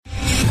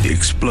The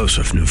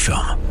explosive new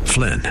film,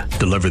 Flynn,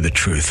 deliver the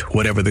truth,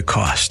 whatever the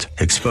cost,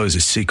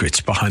 exposes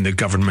secrets behind the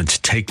government's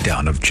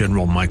takedown of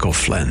General Michael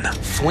Flynn.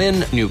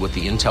 Flynn knew what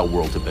the intel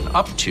world had been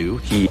up to.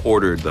 He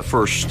ordered the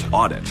first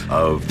audit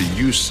of the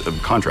use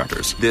of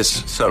contractors.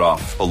 This set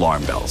off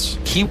alarm bells.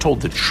 He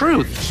told the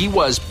truth. He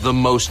was the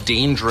most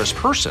dangerous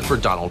person for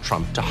Donald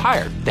Trump to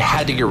hire. They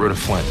had to get rid of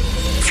Flynn.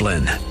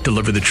 Flynn,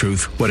 deliver the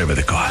truth, whatever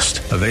the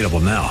cost. Available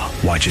now.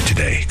 Watch it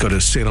today. Go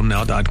to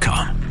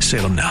salemnow.com.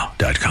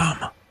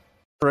 salemnow.com.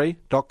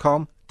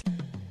 .com.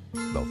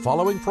 The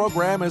following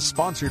program is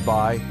sponsored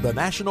by the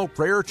National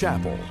Prayer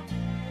Chapel.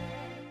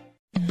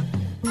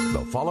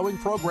 The following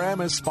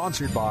program is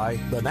sponsored by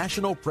the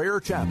National Prayer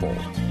Chapel.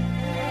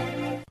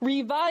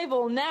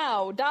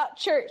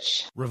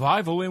 RevivalNow.Church.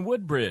 Revival in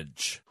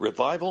Woodbridge.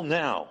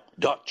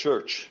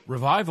 RevivalNow.Church.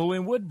 Revival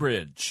in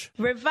Woodbridge.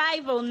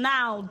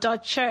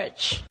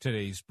 RevivalNow.Church.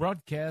 Today's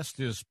broadcast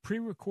is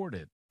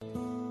pre-recorded.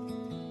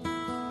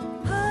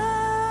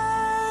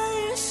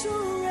 I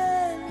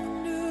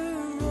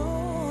surrender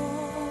all.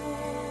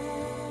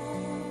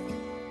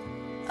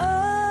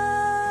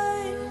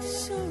 I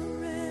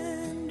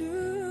surrender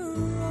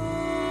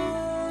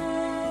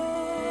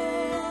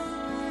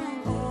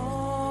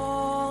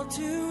all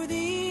to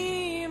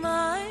Thee,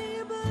 my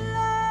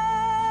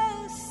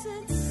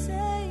blessed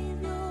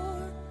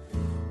Savior.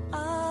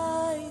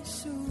 I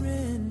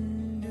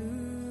surrender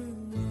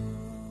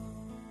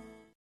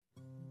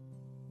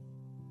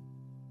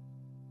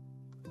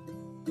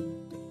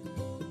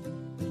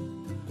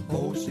all.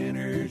 Oh,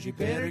 sinners, you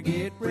better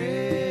get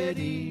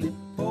ready.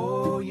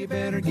 Oh, you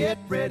better get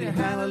ready.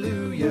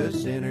 Hallelujah.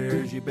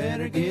 Sinners, you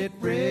better get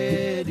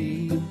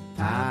ready.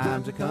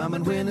 Time's a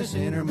coming when the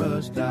sinner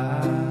must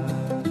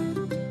die.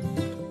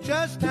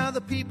 Just how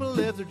the people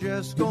live, they're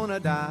just gonna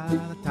die.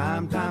 The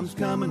time's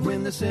coming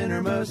when the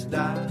sinner must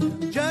die.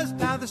 Just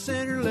how the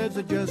sinner lives,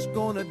 they're just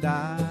gonna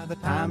die. The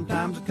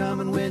time's a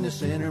coming when the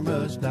sinner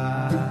must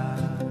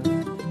die.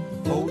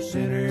 Oh,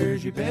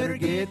 sinners, you better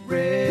get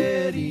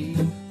ready.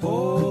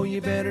 Oh,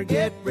 you better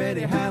get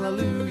ready.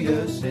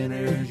 Hallelujah.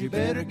 Sinners, you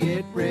better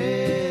get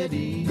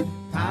ready.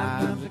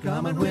 Time's a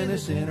coming when the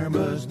sinner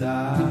must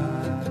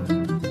die.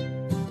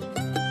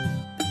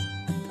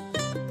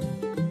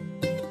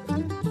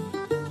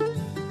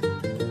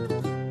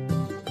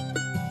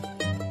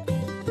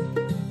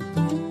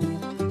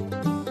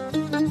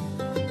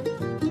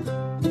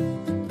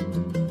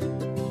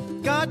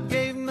 God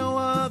gave no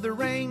other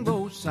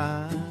rainbow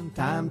sign.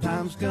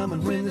 Time's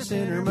coming when the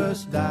sinner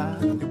must die.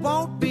 It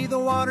won't be the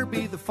water,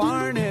 be the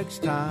fire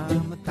next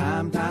time. The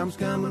time's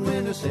coming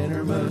when the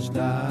sinner must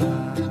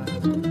die.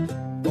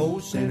 Oh,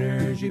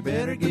 sinners, you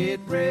better get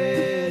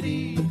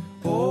ready.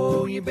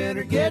 Oh, you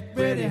better get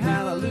ready.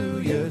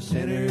 Hallelujah.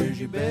 Sinners,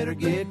 you better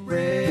get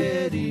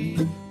ready.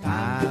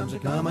 Time's a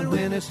coming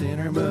when a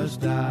sinner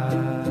must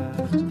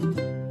die.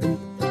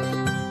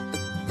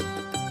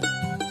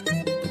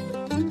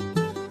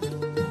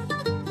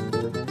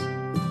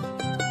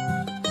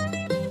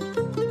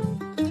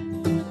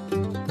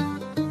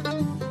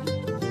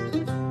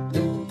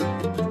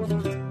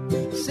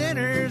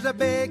 I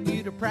beg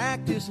you to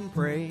practice and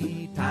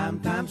pray.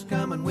 Time's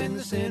coming when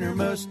the sinner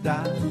must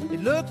die.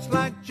 It looks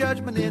like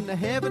judgment in the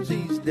heavens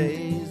these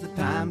days. The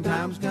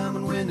time's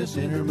coming when the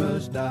sinner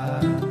must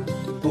die.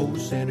 Oh,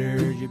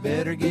 sinners, you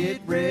better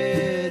get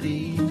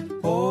ready.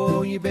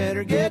 Oh, you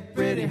better get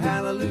ready.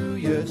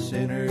 Hallelujah.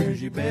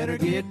 Sinners, you better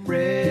get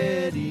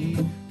ready.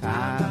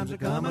 Time's a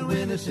coming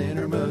when the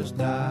sinner must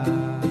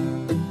die.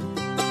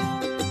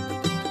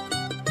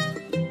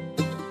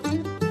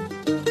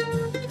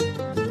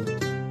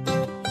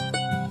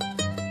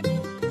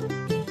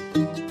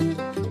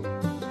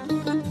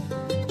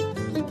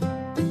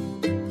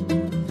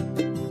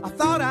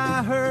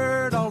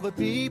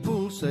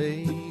 People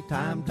say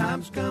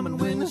time's coming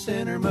when the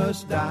sinner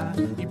must die.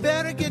 You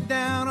better get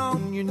down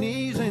on your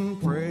knees and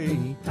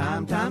pray.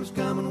 Time's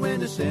coming when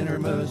the sinner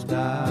must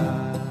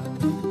die.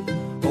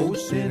 Oh,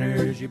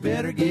 sinners, you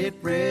better get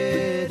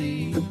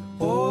ready.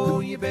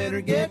 Oh, you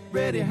better get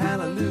ready.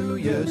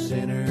 Hallelujah.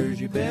 Sinners,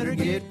 you better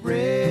get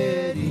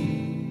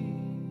ready.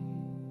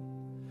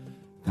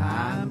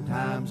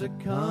 Time's a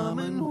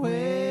coming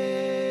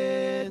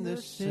when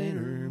the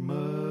sinner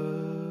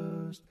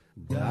must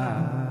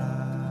die.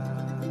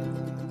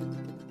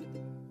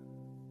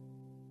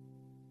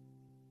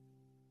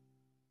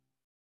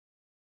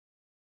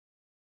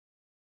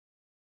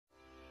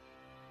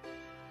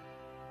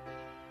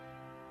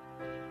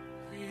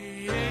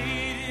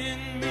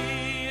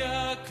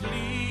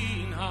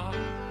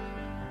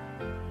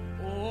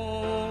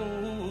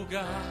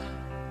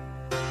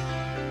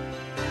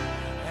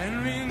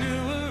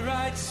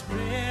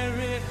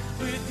 Spirit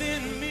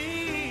within me.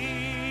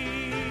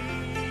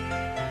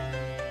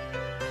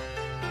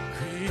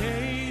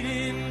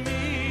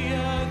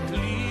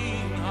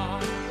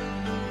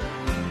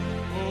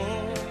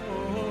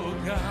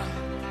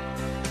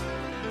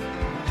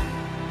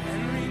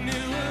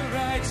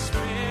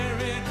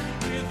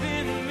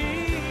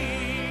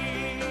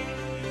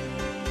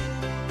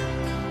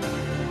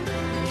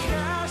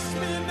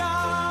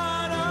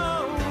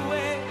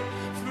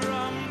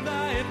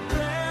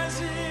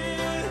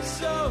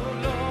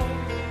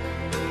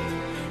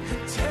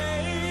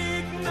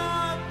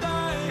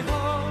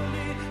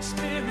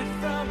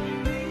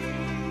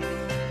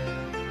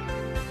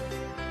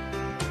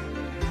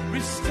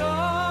 Restore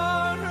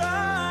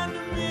unto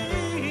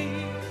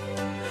me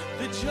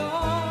the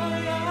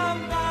joy of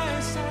thy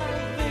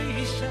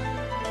salvation,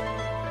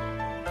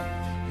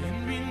 and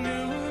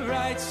renew a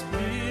right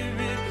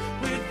spirit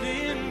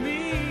within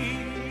me.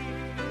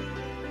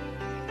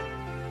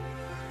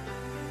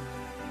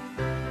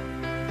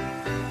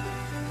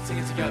 Sing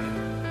it together.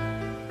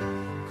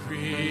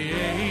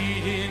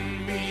 Create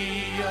in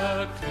me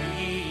a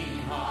clean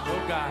heart,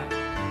 oh God.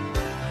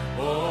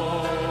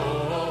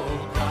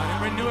 Oh God,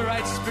 and renew a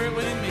right spirit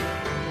within me.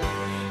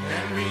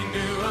 And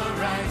renew a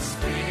right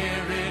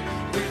spirit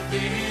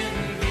within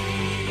me.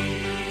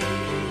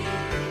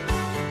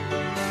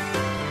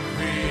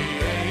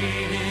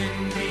 Create in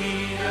me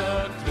a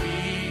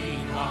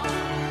clean heart,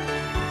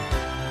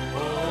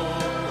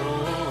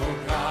 oh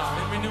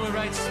God, and renew a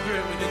right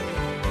spirit within me.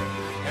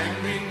 And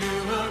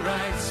renew a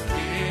right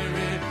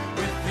spirit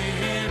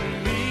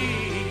within me.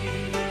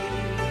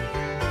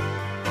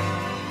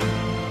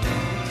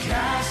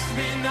 Cast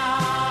me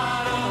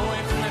not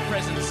away from thy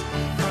presence,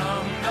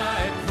 from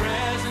thy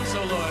presence, O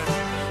Lord.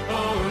 O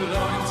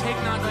Lord, and take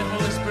not thy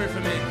Holy Spirit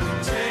from me.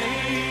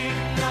 Take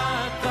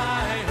not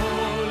thy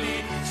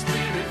Holy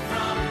Spirit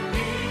from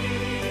me.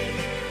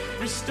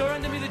 Restore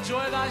unto me the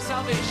joy of thy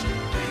salvation.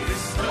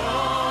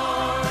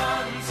 Restore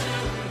unto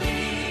me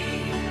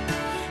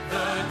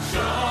the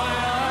joy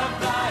of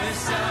thy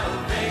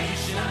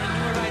salvation. And renew a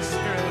right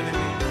spirit within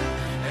me.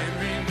 And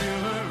renew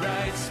a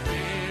right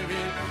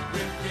spirit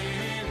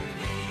within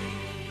me.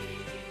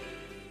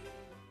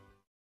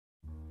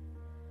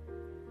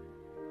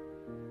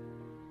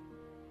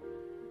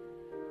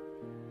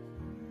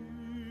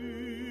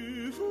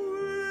 If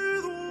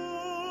with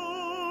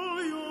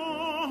all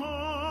your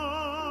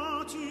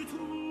heart ye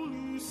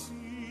truly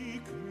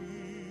seek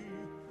me,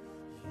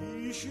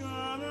 ye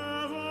shall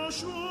ever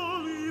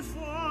surely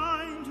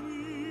find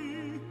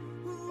me.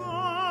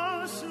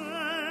 Thus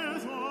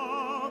saith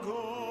our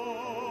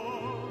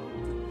God.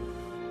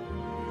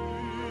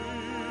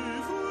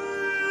 If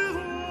with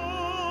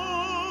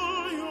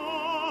all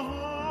your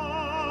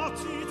heart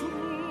ye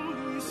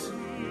truly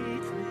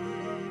seek me,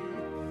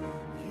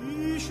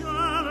 ye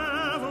shall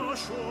ever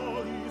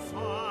surely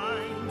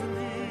find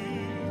me.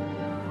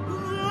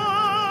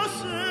 Thus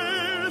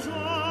saith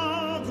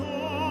our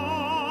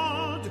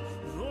God.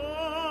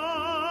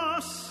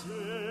 Thus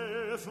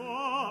saith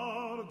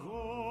our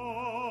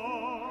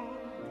God.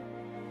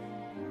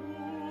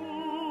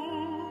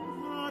 Oh,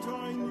 that I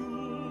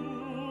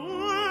knew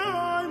where I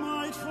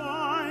might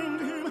find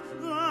him,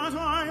 that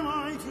I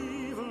might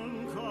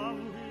even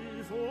come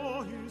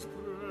before his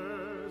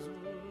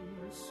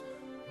presence.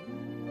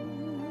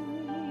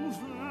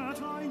 That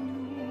I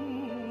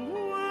knew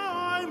where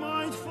I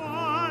might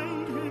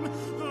find him,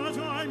 that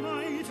I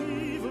might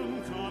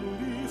even come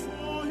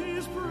before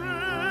his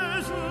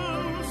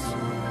presence.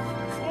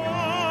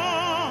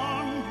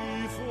 Come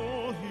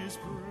before his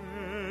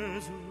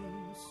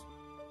presence.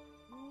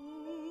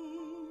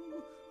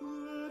 Oh,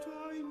 that I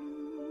knew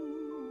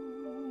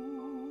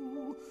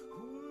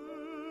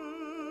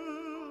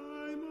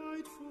where I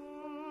might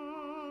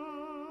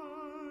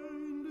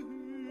find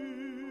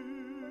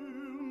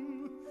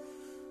him.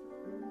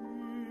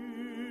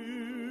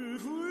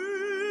 If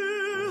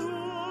with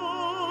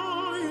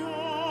all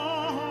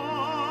your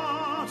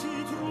heart ye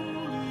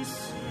truly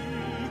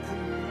seek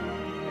me,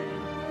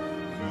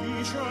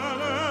 ye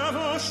shall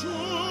ever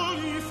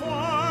surely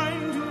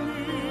find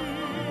me.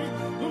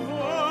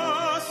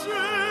 Thus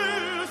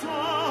saith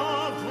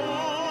our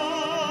God.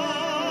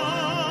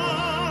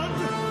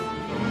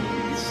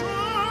 Ye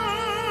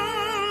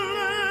shall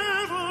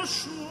ever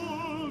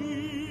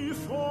surely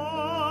find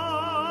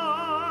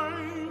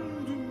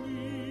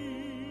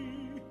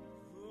me.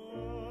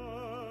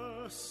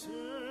 Thus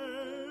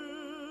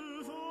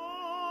saith our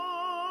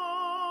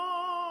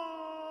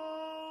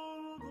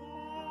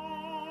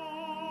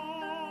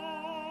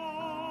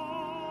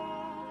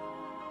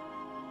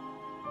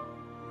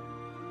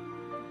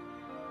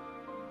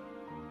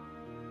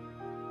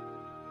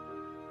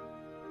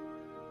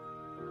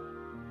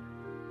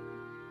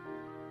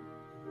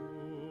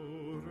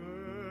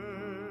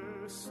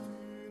Rest in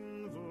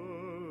the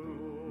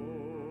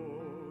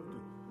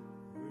Lord,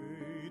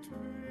 wait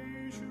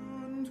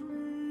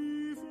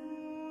patiently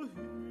for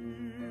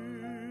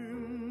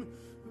him,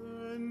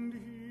 and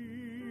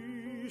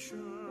he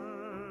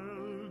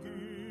shall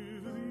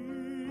give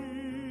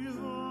thee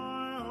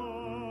thy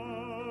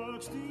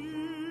heart's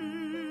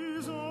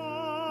desires.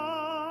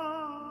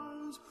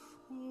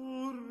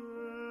 Oh,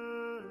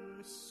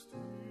 rest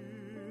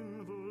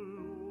in the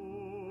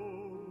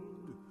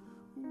Lord,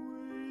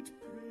 wait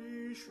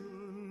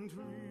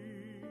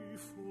patiently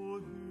for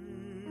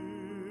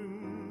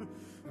him,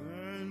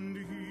 and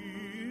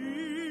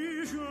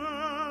he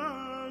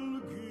shall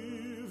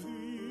give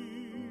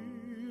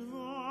thee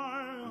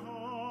thy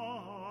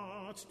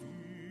heart's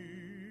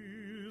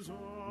desires,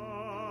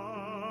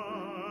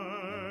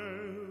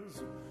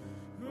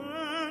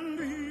 and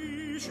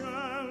he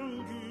shall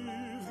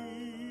give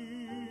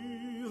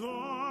thee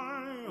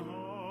thy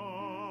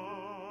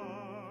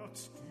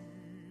heart's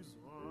desires.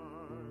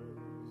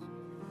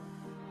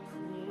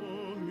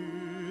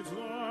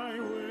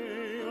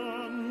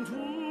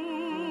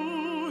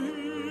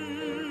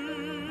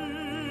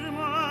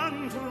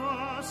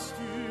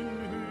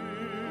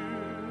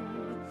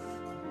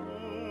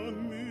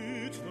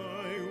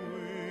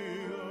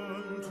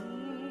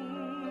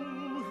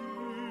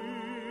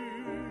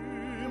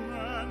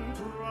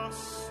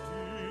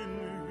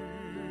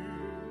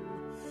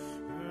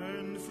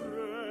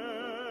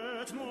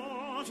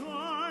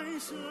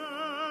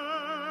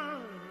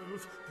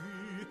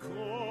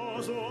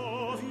 because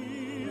of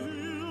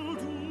evil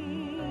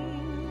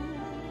doers.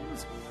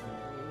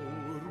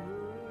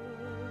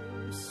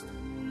 Rest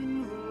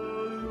in the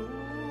Lord,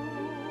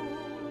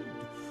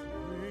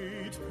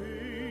 wait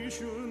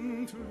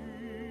patiently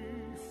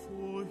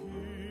for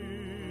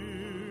him,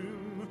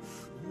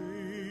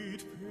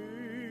 wait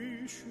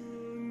patiently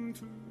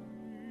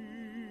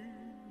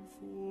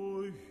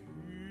for him.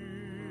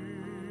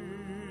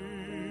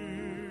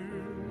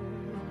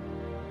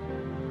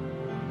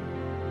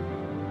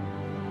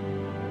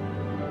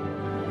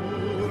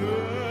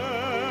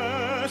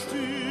 Rest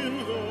in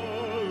the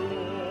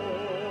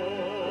Lord,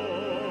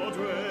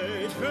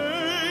 wait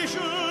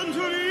patiently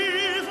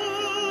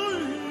for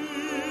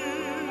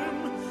him,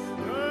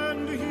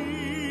 and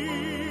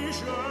he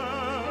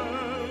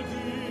shall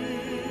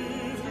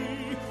give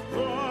thee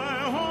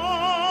thy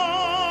heart's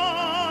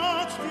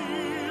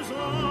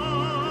desires,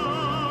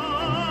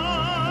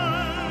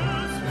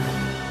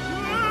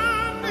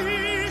 and he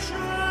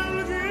shall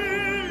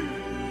give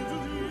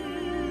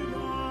thee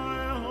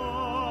thy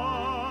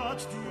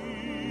heart's desires.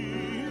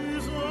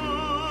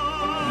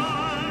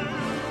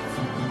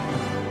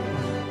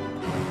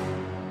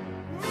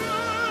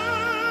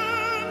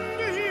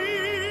 And he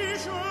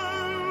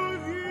shall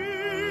give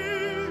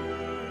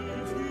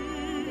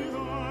thee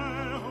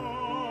thy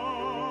heart's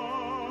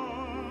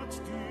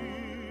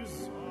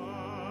desires.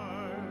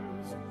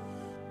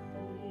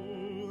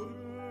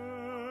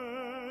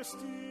 Rest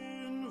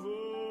in the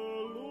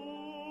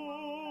Lord,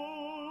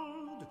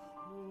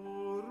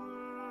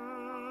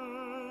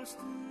 rest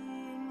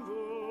in the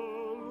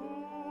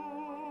Lord,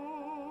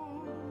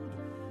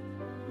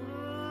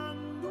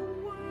 and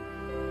wait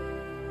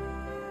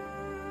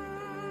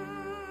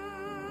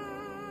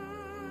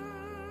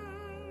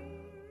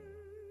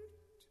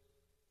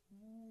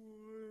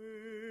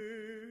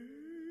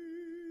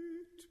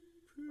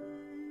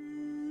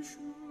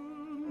patiently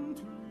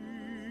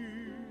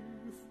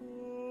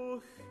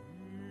for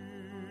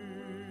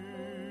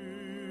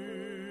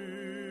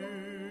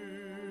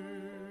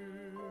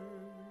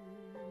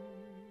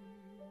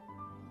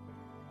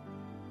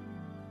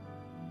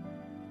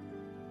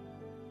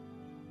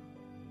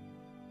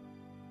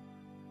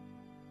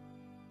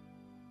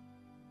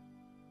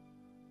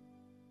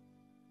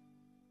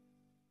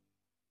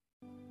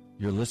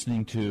You're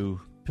listening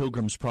to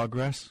Pilgrim's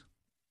Progress.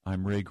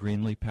 I'm Ray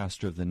Greenlee,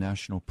 pastor of the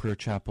National Prayer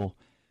Chapel.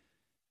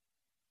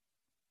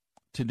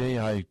 Today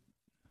I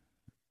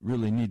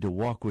really need to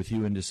walk with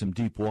you into some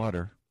deep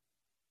water.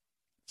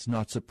 It's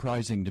not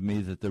surprising to me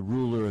that the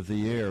ruler of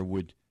the air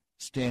would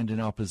stand in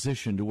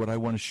opposition to what I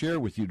want to share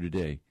with you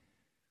today.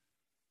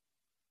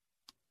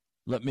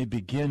 Let me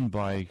begin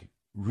by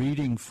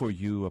reading for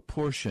you a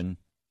portion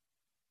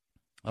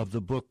of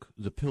the book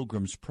The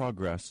Pilgrim's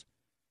Progress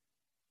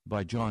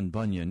by John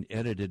Bunyan,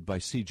 edited by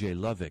C.J.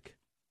 Lovick.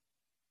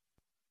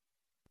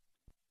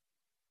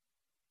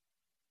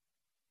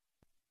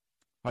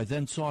 I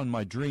then saw in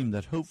my dream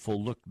that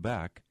Hopeful looked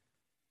back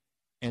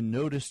and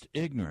noticed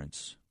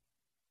Ignorance,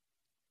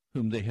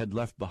 whom they had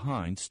left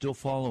behind, still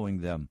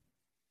following them.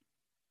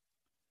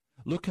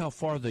 "Look how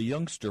far the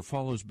youngster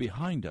follows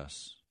behind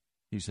us,"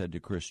 he said to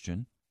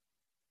Christian.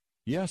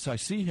 "Yes, I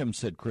see him,"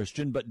 said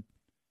Christian, "but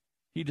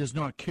he does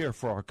not care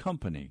for our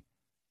company.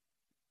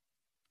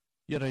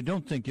 Yet I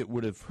don't think it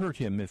would have hurt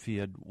him if he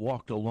had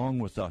walked along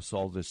with us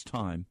all this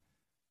time."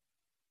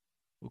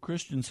 Well,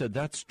 Christian said,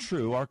 "That's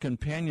true. Our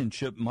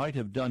companionship might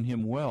have done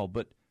him well,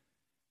 but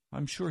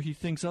I'm sure he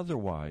thinks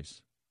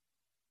otherwise."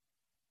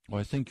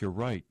 "Well, I think you're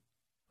right,"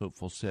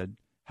 Hopeful said.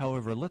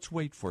 "However, let's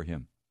wait for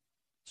him."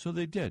 So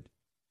they did.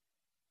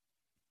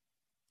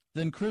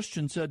 Then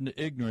Christian said to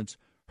Ignorance,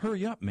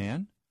 "Hurry up,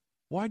 man.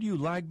 Why do you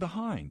lag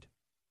behind?"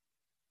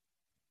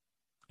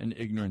 And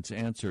Ignorance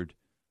answered,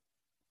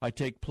 "I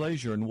take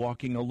pleasure in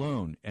walking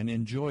alone and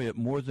enjoy it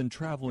more than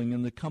traveling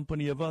in the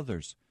company of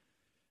others,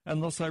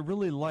 unless I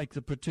really like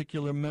the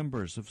particular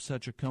members of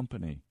such a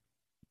company."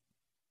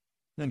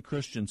 Then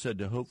Christian said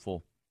to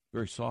Hopeful,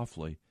 very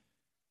softly,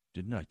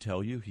 "Didn't I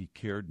tell you he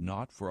cared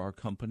not for our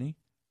company?"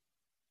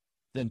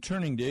 Then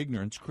turning to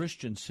Ignorance,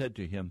 Christian said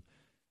to him,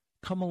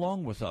 "Come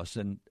along with us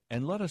and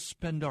let us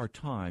spend our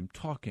time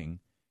talking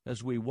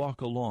as we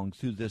walk along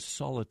through this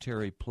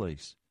solitary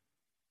place."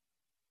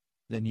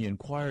 Then he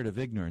inquired of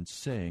Ignorance,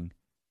 saying,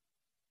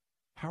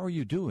 "How are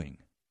you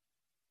doing?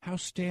 How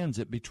stands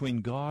it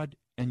between God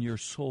and your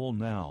soul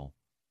now?"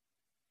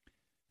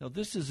 Now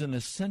this is an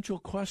essential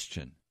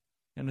question,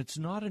 and it's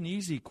not an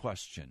easy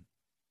question.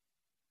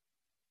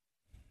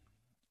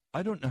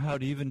 I don't know how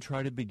to even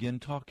try to begin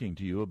talking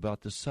to you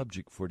about the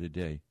subject for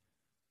today.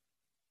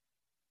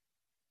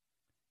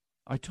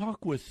 I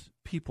talk with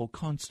people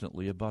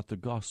constantly about the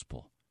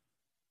gospel.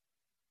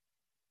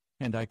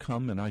 And I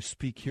come and I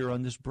speak here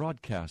on this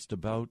broadcast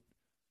about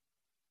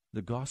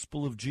the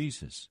gospel of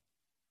Jesus.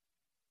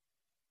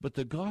 But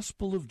the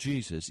gospel of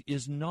Jesus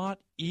is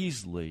not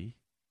easily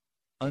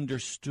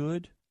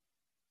understood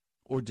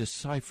or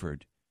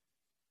deciphered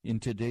in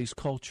today's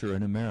culture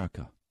in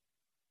America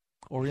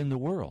or in the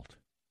world.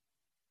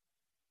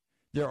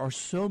 There are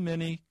so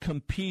many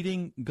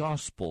competing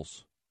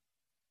gospels.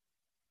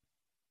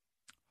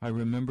 I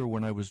remember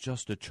when I was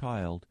just a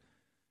child,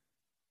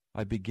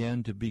 I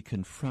began to be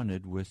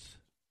confronted with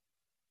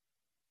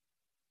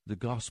the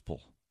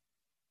gospel.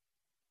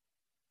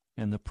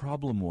 And the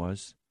problem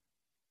was,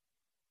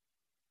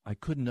 I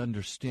couldn't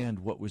understand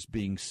what was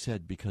being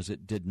said because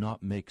it did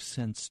not make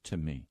sense to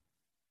me.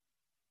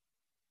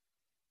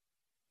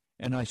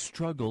 And I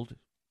struggled,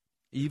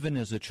 even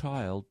as a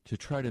child, to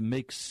try to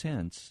make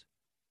sense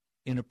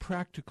in a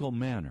practical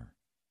manner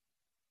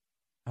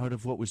out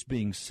of what was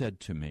being said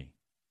to me.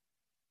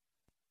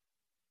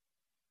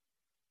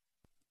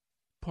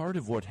 Part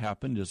of what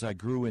happened as I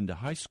grew into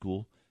high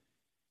school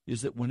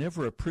is that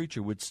whenever a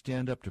preacher would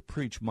stand up to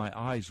preach, my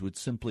eyes would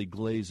simply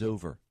glaze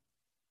over.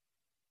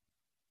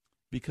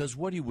 Because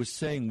what he was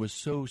saying was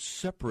so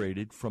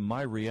separated from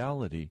my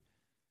reality,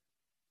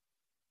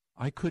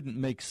 I couldn't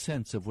make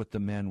sense of what the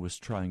man was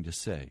trying to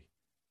say.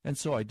 And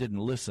so I didn't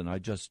listen. I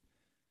just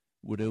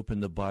would open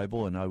the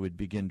Bible and I would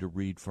begin to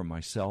read for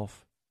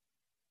myself.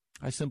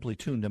 I simply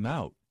tuned him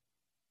out.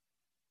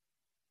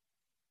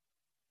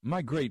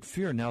 My great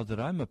fear now that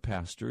I'm a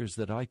pastor is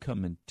that I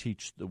come and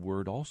teach the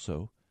Word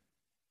also,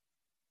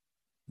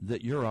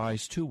 that your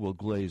eyes too will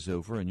glaze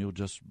over and you'll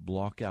just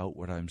block out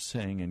what I'm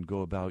saying and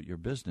go about your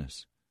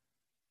business.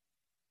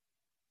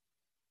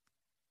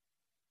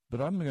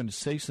 But I'm going to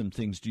say some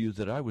things to you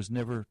that I was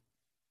never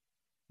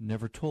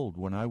told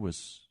when I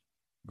was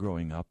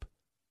growing up.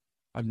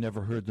 I've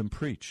never heard them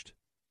preached.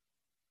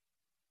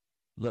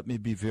 Let me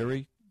be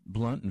very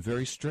blunt and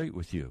very straight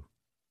with you.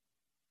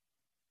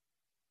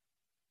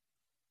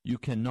 You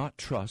cannot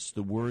trust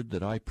the word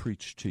that I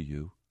preach to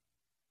you.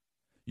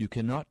 You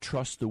cannot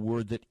trust the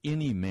word that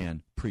any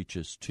man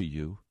preaches to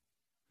you.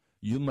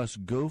 You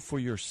must go for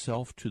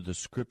yourself to the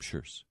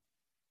Scriptures,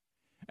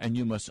 and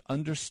you must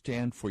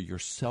understand for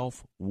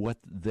yourself what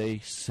they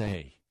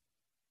say,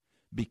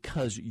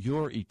 because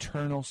your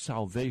eternal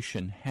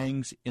salvation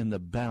hangs in the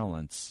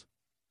balance.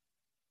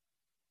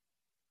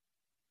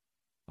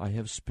 I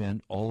have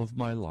spent all of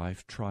my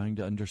life trying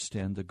to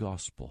understand the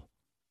gospel.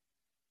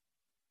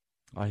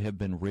 I have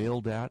been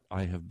railed at,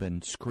 I have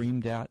been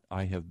screamed at,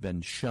 I have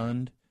been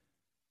shunned.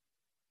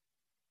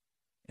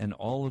 And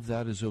all of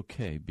that is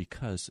okay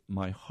because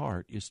my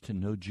heart is to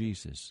know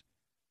Jesus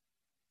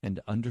and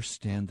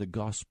understand the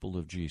gospel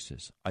of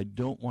Jesus. I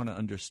don't want to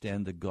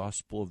understand the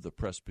gospel of the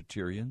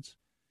Presbyterians.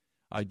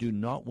 I do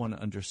not want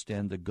to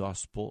understand the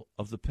gospel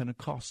of the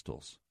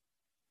Pentecostals.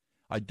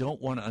 I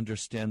don't want to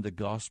understand the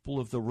gospel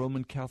of the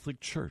Roman Catholic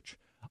Church.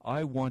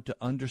 I want to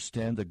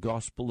understand the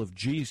gospel of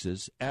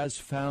Jesus as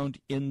found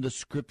in the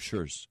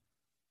Scriptures.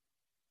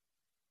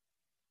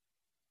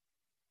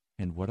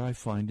 And what I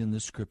find in the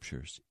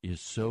Scriptures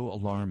is so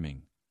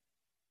alarming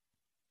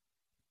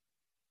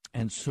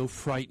and so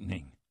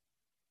frightening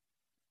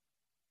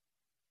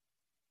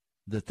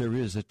that there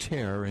is a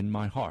tear in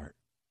my heart.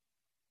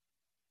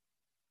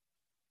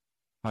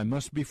 I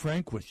must be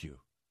frank with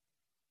you.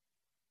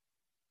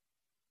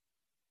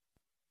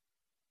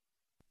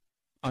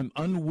 I'm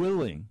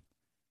unwilling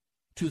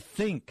to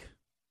think,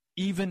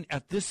 even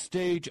at this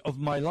stage of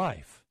my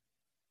life,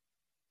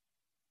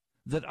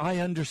 that I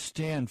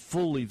understand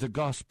fully the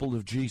gospel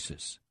of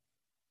Jesus.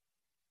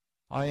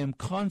 I am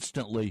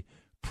constantly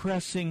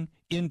pressing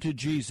into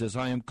Jesus.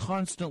 I am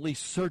constantly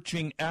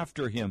searching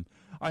after him.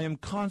 I am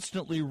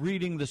constantly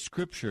reading the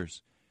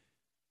Scriptures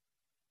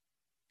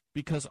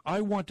because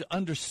I want to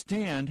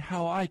understand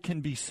how I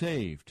can be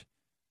saved.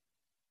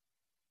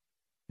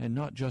 And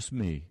not just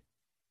me.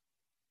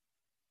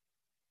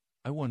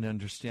 I want to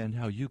understand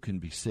how you can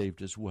be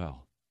saved as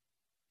well.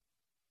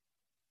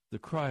 The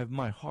cry of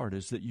my heart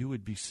is that you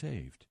would be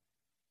saved,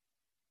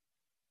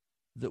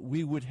 that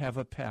we would have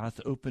a path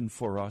open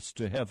for us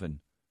to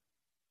heaven.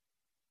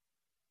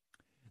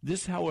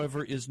 This,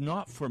 however, is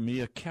not for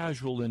me a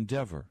casual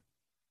endeavor.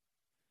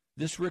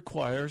 This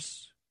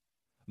requires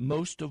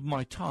most of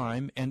my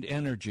time and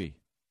energy.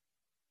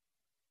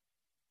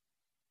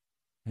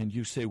 And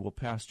you say, well,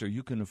 Pastor,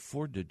 you can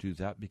afford to do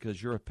that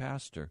because you're a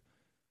pastor.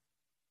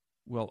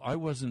 Well, I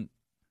wasn't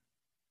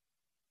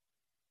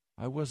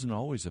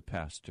always a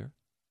pastor.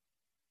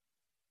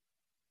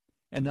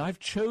 And I've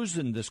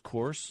chosen this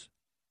course.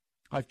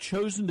 I've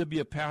chosen to be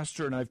a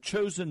pastor, and I've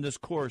chosen this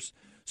course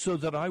so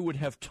that I would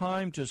have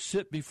time to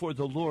sit before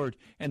the Lord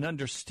and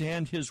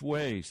understand his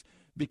ways.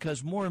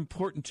 Because more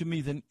important to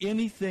me than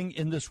anything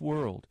in this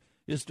world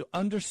is to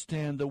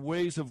understand the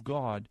ways of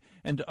God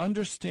and to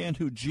understand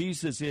who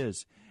Jesus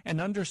is and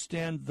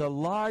understand the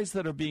lies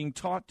that are being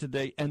taught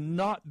today and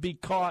not be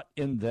caught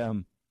in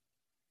them.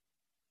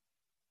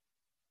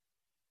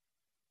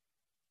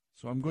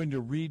 So I'm going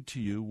to read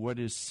to you what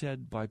is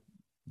said by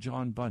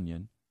John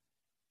Bunyan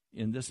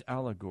in this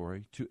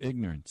allegory to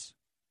ignorance.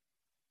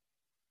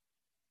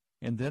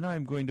 And then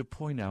I'm going to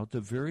point out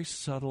the very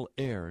subtle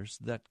errors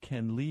that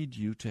can lead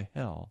you to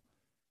hell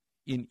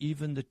in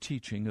even the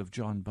teaching of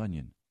John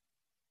Bunyan.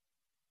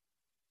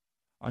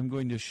 I'm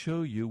going to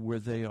show you where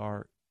they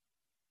are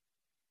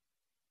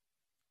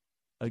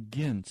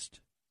against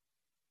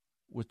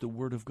what the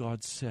Word of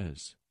God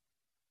says.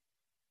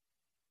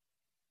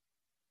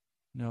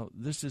 Now,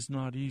 this is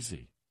not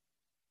easy.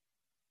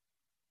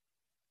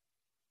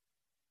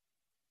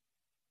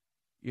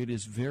 it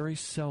is very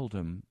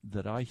seldom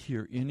that I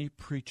hear any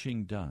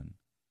preaching done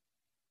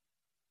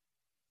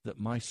that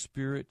my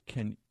spirit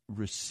can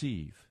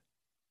receive,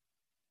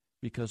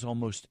 because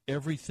almost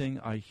everything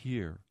I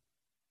hear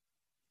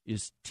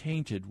is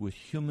tainted with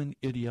human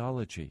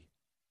ideology,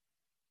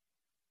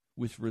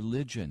 with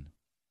religion,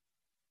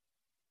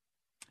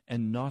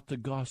 and not the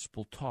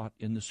gospel taught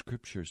in the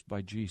Scriptures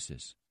by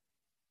Jesus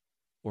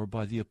or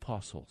by the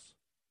apostles.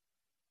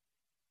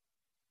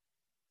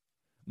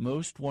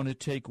 Most want to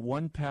take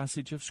one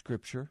passage of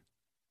Scripture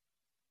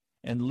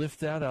and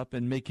lift that up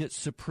and make it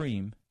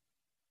supreme,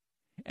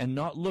 and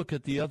not look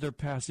at the other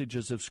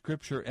passages of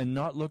Scripture and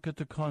not look at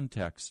the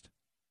context.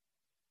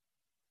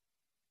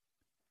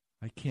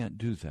 I can't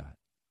do that.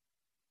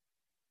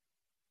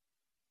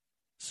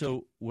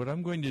 So what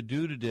I'm going to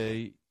do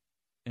today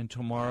and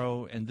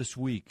tomorrow and this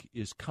week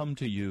is come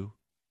to you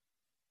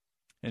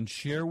and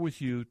share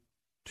with you,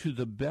 to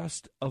the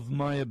best of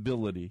my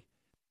ability,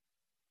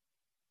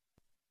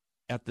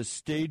 at the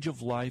stage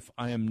of life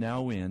I am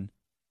now in,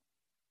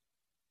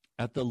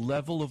 at the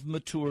level of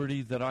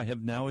maturity that I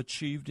have now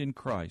achieved in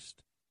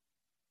Christ,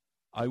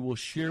 I will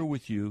share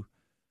with you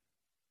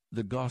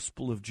the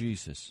gospel of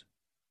Jesus.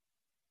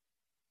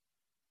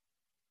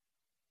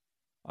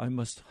 I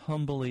must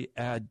humbly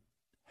add,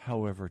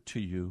 however, to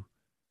you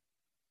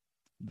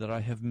that I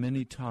have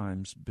many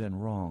times been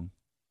wrong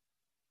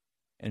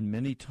and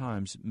many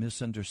times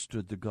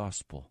misunderstood the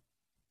gospel.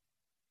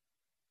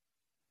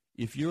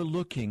 If you're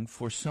looking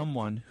for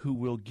someone who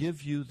will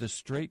give you the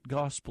straight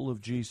gospel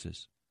of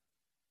Jesus,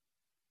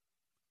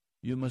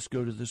 you must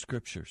go to the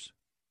Scriptures.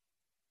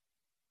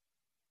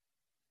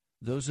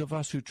 Those of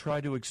us who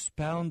try to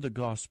expound the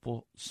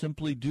gospel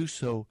simply do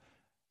so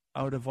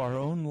out of our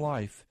own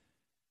life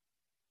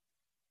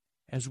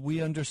as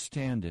we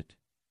understand it.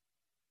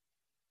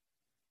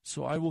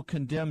 So I will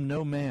condemn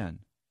no man,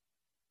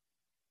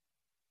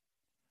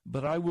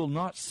 but I will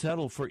not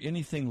settle for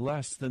anything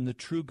less than the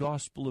true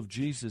gospel of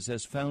Jesus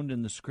as found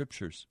in the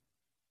Scriptures.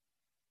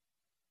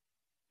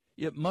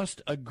 It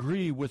must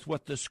agree with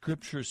what the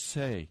Scriptures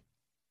say,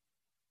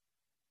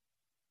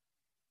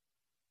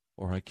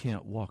 or I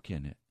can't walk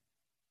in it.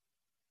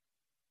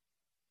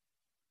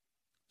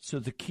 So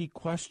the key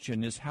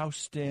question is, how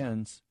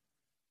stands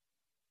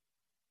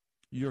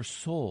your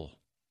soul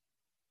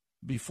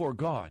before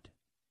God?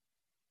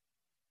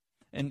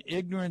 And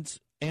ignorance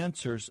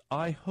answers,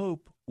 I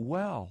hope,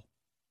 well,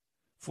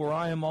 for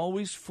I am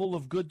always full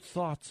of good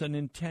thoughts and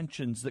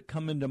intentions that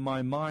come into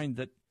my mind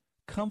that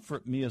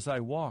comfort me as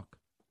I walk.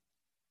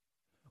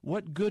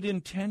 What good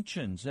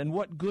intentions and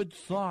what good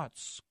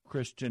thoughts?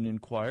 Christian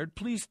inquired.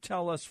 Please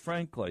tell us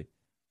frankly.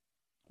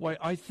 Why,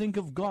 I think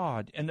of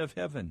God and of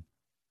heaven.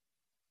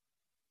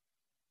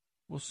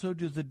 Well, so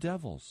do the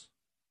devils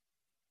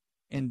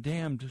and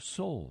damned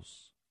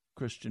souls,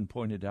 Christian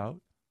pointed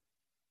out.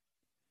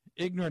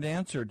 Ignorant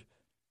answered,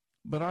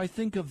 but I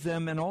think of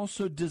them and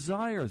also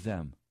desire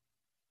them.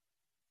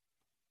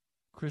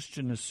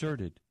 Christian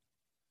asserted,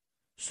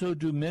 so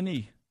do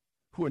many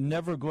who are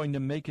never going to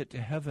make it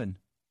to heaven.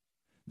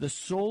 The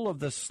soul of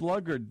the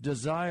sluggard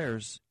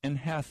desires and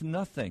hath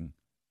nothing.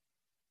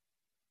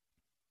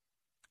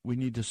 We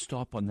need to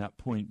stop on that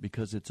point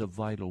because it's a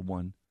vital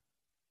one.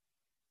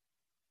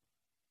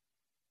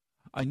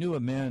 I knew a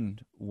man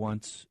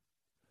once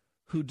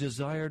who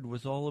desired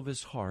with all of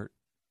his heart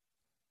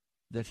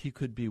that he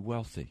could be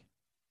wealthy.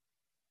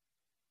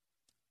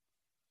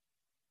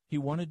 He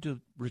wanted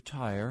to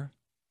retire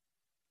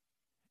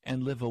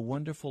and live a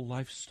wonderful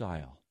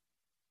lifestyle.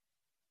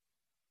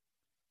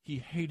 He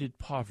hated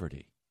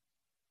poverty.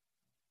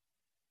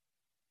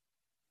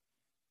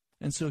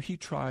 And so he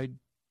tried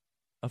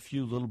a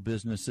few little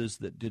businesses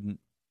that didn't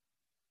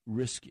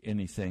risk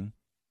anything.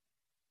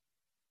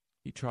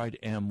 He tried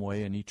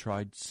Amway and he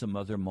tried some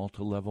other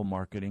multi-level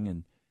marketing,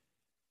 and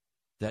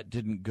that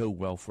didn't go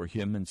well for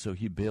him, and so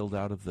he bailed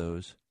out of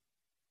those.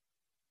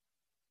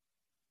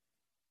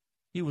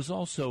 He was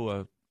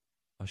also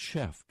a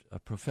chef, a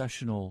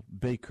professional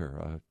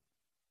baker.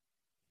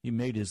 He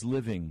made his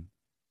living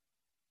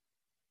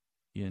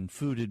in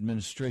food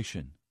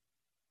administration.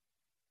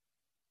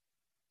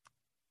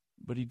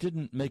 But he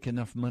didn't make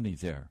enough money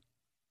there.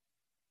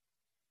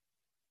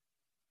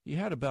 He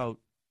had about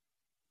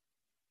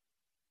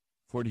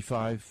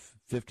 $45,000,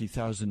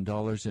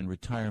 $50,000 in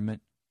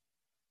retirement.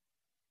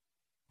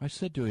 I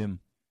said to him,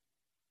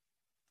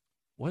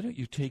 why don't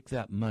you take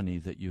that money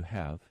that you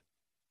have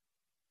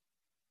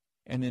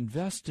and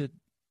invest it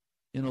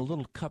in a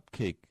little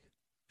cupcake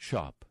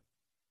shop?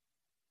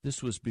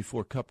 This was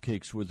before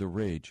cupcakes were the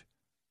rage.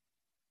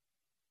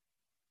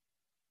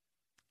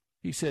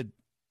 He said,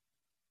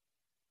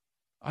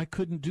 I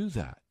couldn't do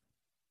that.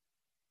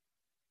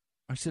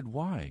 I said,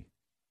 why?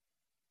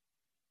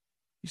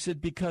 He said,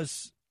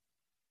 because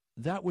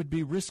that would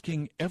be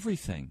risking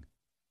everything.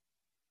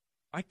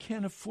 I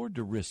can't afford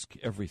to risk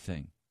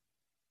everything.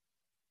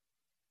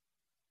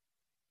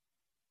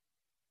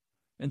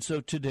 And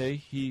so today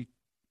he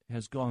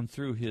has gone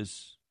through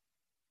his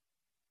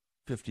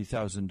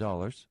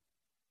 $50,000,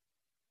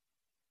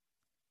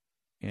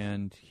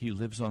 and he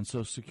lives on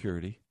Social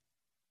Security,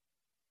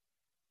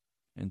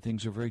 and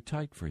things are very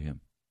tight for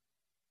him.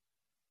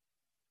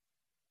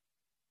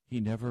 He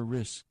never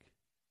risked.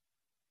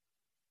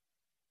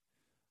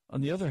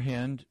 On the other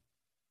hand,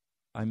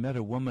 I met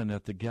a woman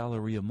at the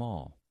Galleria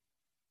Mall.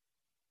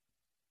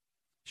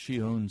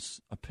 She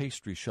owns a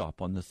pastry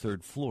shop on the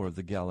 3rd floor of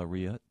the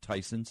Galleria,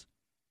 Tyson's.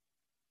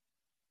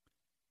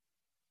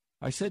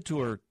 I said to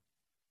her,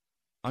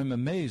 I'm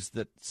amazed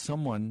that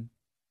someone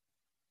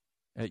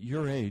at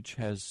your age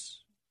has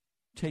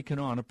taken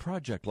on a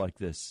project like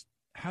this.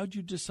 How'd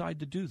you decide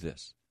to do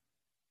this?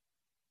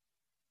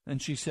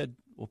 And she said,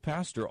 well,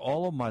 Pastor,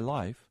 all of my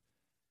life,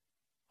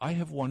 I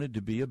have wanted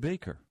to be a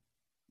baker.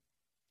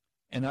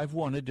 And I've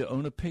wanted to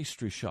own a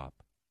pastry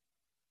shop.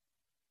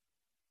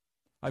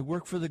 I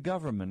worked for the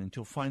government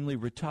until finally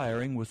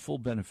retiring with full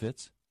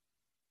benefits.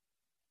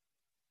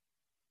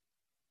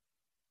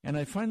 And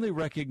I finally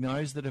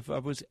recognized that if I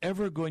was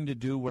ever going to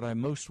do what I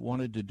most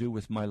wanted to do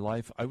with my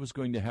life, I was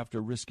going to have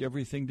to risk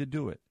everything to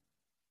do it.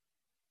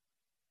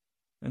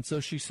 And so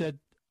she said,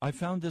 I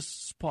found this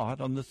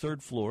spot on the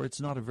 3rd floor. It's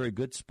not a very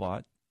good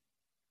spot.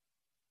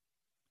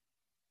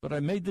 But I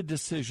made the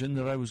decision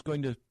that I was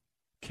going to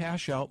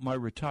cash out my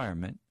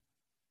retirement.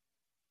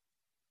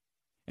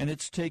 And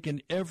it's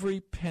taken every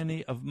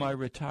penny of my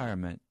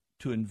retirement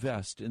to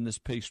invest in this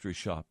pastry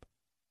shop.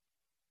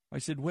 I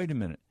said, wait a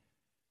minute.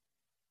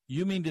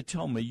 You mean to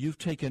tell me you've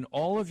taken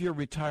all of your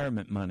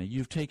retirement money,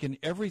 you've taken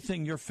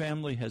everything your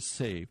family has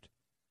saved,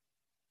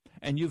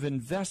 and you've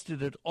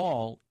invested it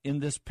all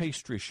in this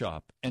pastry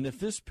shop. And if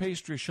this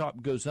pastry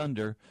shop goes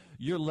under,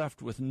 you're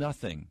left with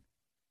nothing.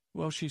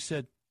 Well, she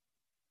said,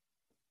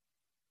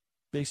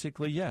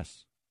 basically,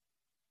 yes.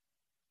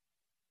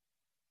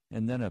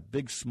 And then a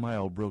big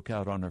smile broke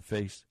out on her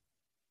face.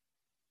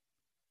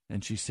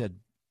 And she said,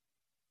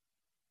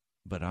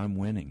 but I'm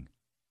winning.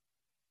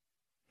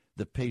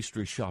 The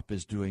pastry shop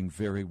is doing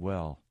very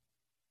well.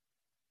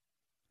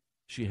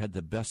 She had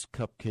the best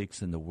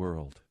cupcakes in the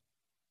world.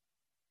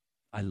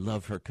 I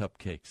love her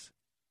cupcakes.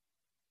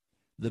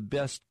 The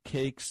best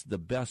cakes, the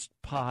best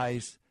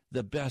pies,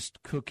 the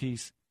best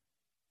cookies.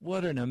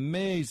 What an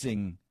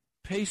amazing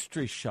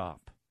pastry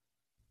shop.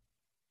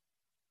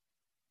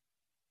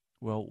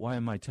 Well, why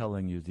am I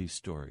telling you these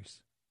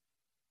stories?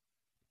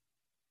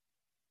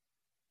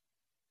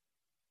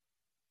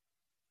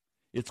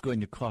 It's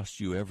going to cost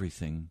you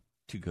everything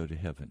to go to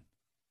heaven.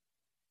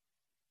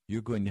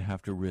 You're going to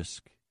have to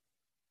risk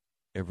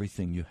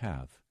everything you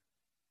have.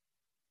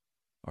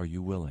 Are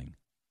you willing?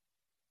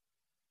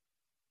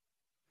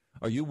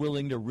 Are you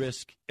willing to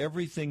risk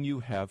everything you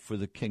have for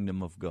the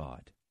kingdom of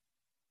God?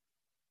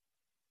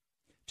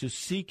 To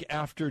seek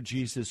after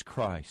Jesus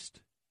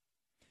Christ,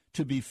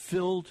 to be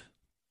filled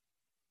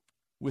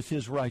with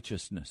his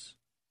righteousness.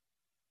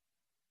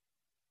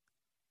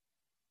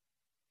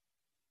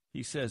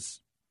 He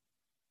says,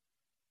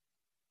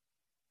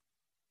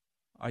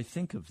 I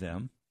think of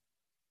them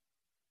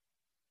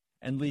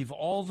and leave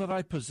all that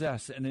I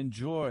possess and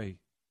enjoy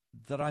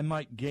that I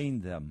might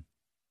gain them.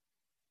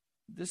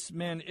 This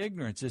man,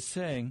 ignorance, is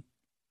saying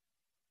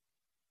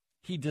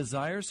he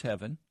desires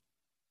heaven.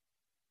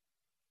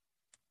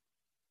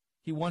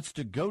 He wants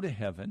to go to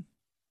heaven.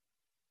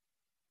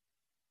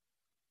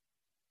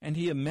 And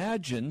he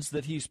imagines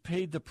that he's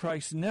paid the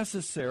price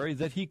necessary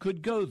that he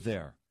could go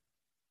there.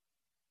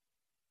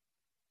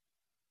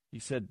 He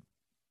said,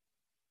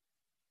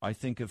 I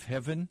think of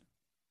heaven,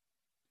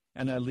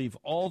 and I leave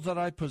all that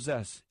I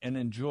possess and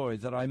enjoy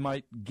that I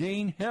might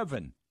gain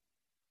heaven.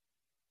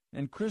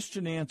 And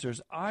Christian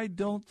answers, I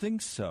don't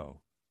think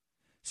so,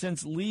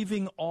 since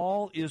leaving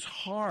all is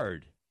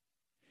hard.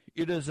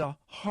 It is a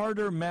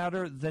harder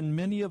matter than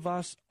many of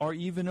us are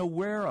even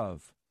aware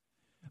of.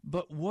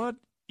 But what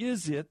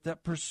is it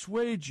that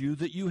persuades you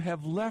that you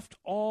have left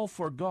all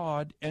for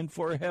God and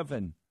for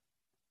heaven?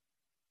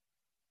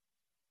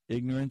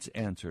 Ignorance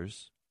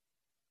answers,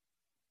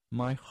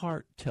 my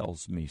heart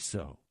tells me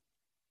so.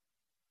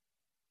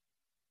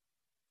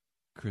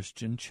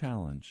 Christian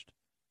challenged,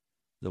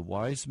 the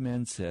wise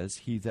man says,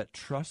 he that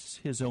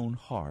trusts his own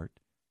heart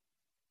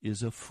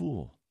is a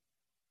fool.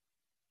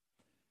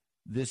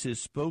 This is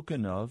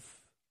spoken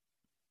of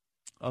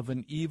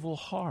an evil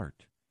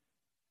heart.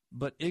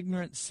 But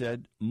ignorance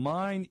said,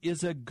 mine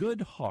is a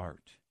good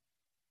heart.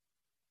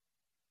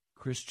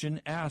 Christian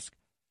asked,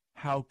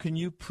 how can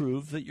you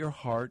prove that your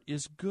heart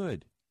is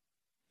good?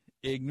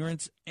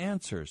 Ignorance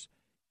answers,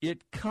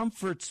 it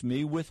comforts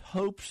me with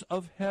hopes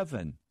of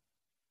heaven.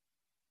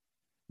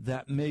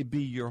 That may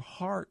be your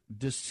heart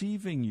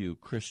deceiving you,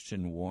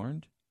 Christian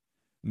warned.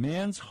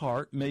 Man's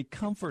heart may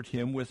comfort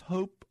him with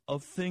hope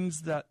of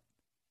things that,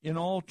 in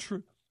all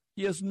truth,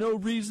 he has no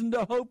reason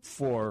to hope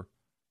for.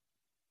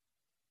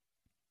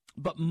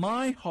 But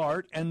my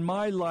heart and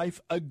my life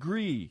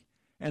agree,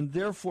 and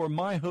therefore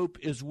my hope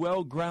is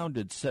well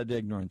grounded, said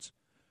ignorance.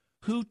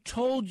 Who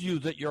told you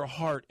that your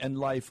heart and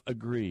life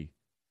agree?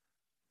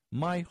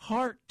 My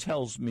heart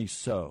tells me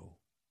so,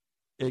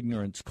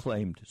 ignorance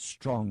claimed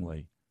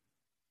strongly.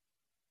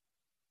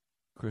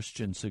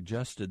 Christian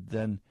suggested,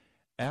 then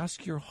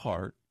ask your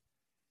heart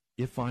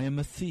if I am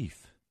a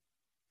thief.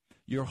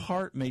 Your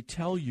heart may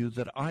tell you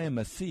that I am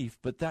a thief,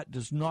 but that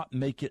does not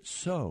make it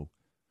so.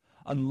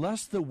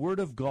 Unless the Word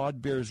of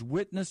God bears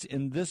witness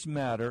in this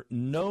matter,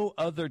 no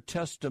other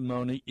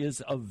testimony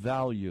is of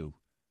value.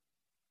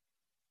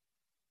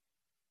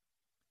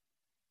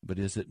 But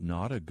is it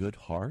not a good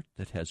heart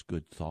that has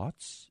good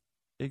thoughts?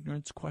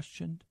 Ignorance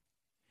questioned.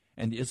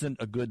 And isn't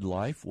a good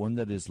life one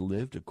that is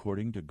lived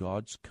according to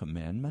God's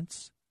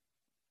commandments?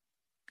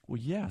 Well,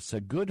 yes,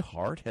 a good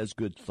heart has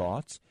good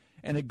thoughts,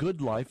 and a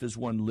good life is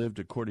one lived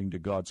according to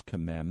God's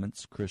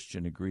commandments,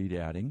 Christian agreed,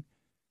 adding.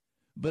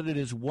 But it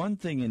is one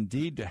thing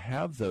indeed to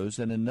have those,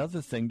 and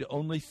another thing to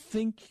only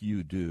think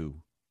you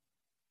do.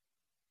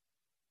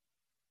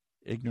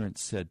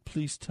 Ignorance said,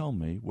 please tell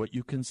me what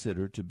you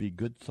consider to be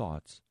good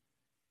thoughts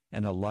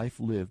and a life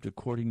lived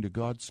according to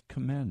God's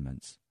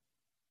commandments.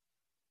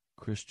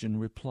 Christian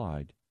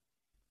replied,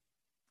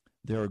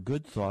 there are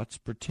good thoughts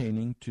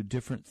pertaining to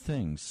different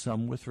things,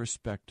 some with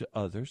respect to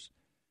others,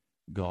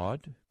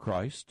 God,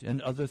 Christ,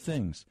 and other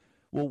things.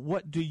 Well,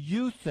 what do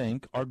you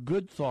think are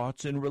good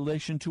thoughts in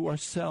relation to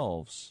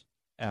ourselves?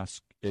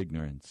 Asked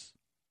Ignorance.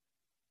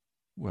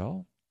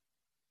 Well,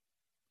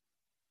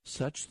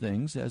 such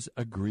things as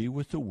agree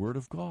with the Word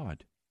of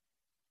God.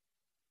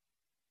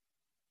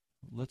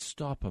 Let's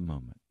stop a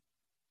moment.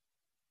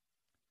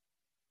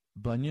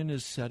 Bunyan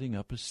is setting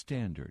up a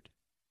standard.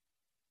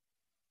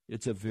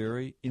 It's a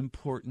very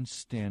important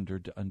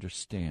standard to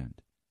understand.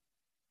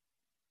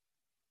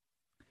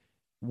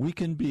 We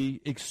can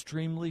be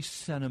extremely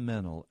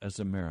sentimental as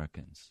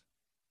Americans.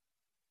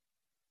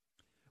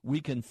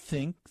 We can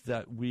think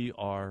that we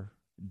are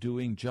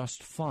doing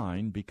just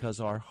fine because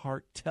our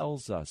heart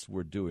tells us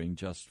we're doing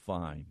just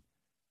fine.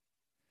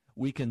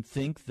 We can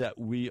think that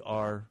we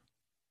are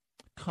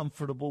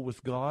comfortable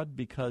with God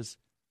because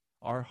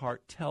our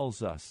heart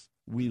tells us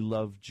we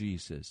love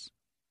Jesus.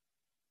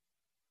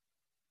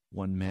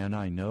 One man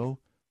I know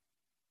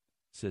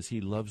says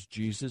he loves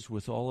Jesus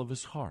with all of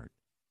his heart.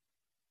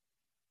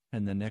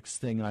 And the next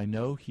thing I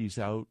know, he's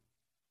out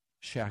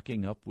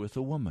shacking up with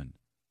a woman.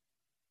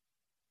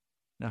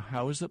 Now,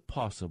 how is it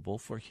possible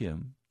for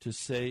him to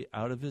say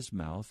out of his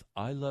mouth,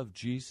 I love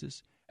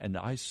Jesus and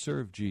I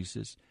serve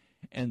Jesus,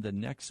 and the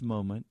next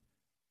moment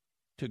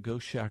to go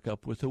shack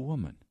up with a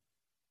woman?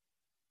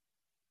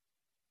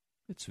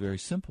 It's very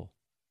simple.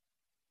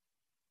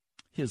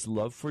 His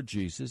love for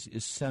Jesus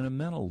is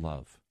sentimental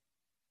love.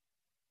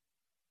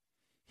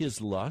 His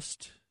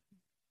lust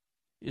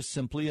is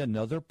simply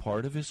another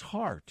part of his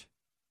heart.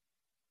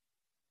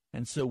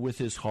 And so with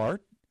his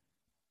heart,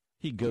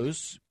 he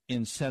goes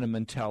in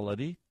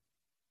sentimentality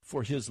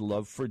for his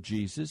love for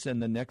Jesus,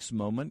 and the next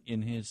moment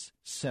in his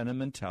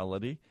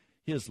sentimentality,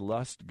 his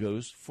lust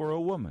goes for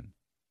a woman.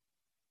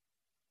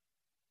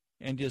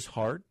 And his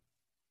heart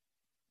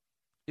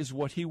is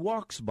what he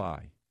walks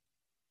by.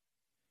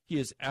 He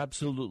is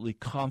absolutely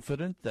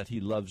confident that he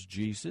loves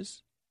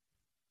Jesus,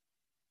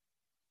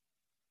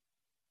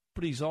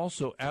 but he's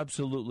also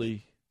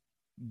absolutely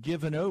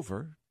given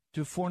over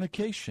to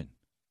fornication.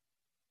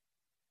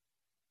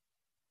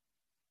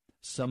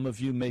 Some of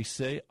you may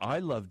say, I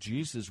love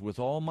Jesus with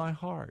all my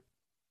heart,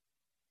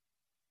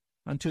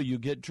 until you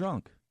get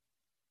drunk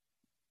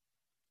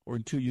or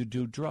until you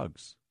do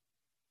drugs,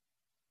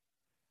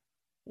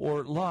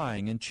 or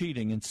lying and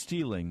cheating and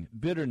stealing,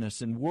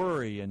 bitterness and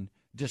worry and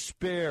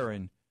despair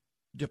and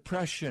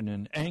depression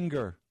and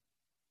anger.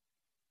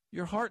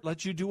 Your heart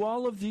lets you do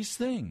all of these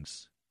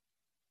things.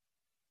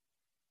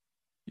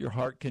 Your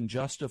heart can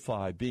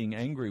justify being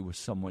angry with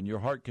someone. Your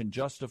heart can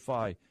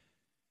justify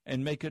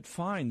and make it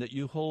fine that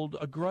you hold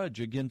a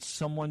grudge against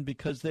someone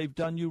because they've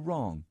done you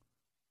wrong.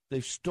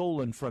 They've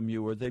stolen from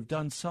you or they've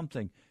done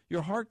something.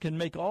 Your heart can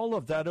make all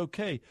of that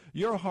okay.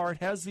 Your heart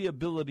has the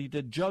ability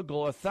to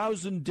juggle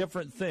 1,000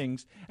 different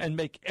things and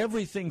make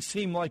everything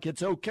seem like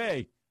it's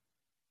okay.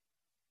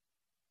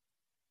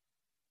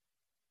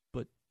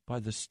 But by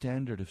the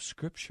standard of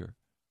Scripture,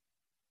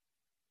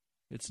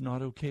 it's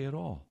not okay at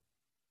all.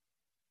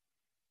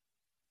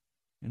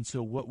 And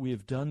so what we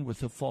have done with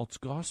the false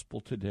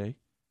gospel today,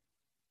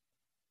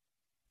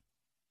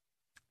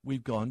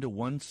 we've gone to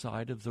one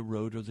side of the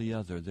road or the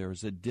other. There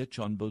is a ditch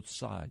on both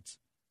sides.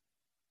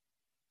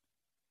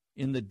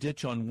 In the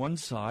ditch on one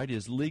side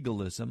is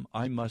legalism.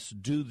 I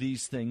must do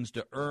these things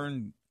to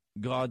earn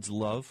God's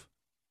love.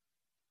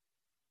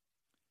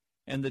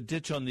 And the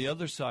ditch on the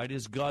other side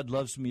is God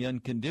loves me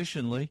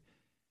unconditionally,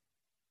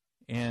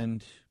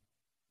 and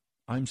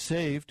I'm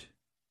saved.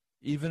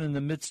 Even in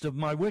the midst of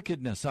my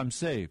wickedness, I'm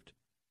saved.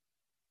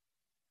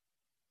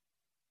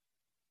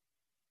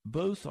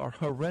 Both are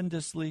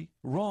horrendously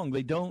wrong.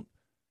 They don't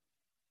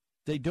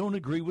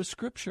agree with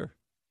Scripture.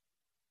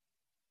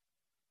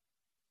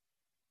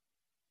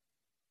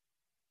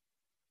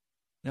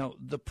 Now,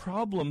 the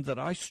problem that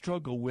I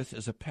struggle with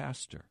as a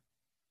pastor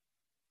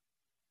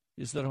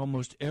is that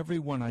almost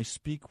everyone I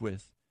speak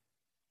with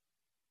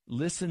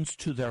listens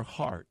to their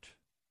heart,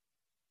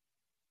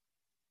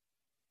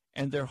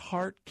 and their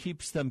heart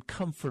keeps them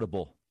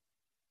comfortable.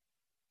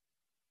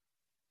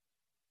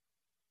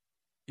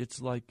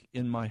 It's like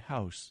in my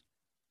house.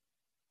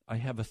 I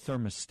have a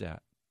thermostat.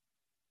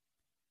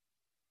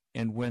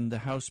 And when the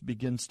house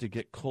begins to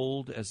get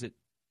cold, as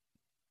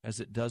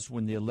it does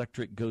when the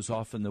electric goes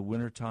off in the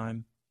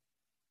wintertime,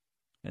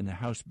 and the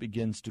house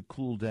begins to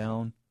cool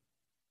down,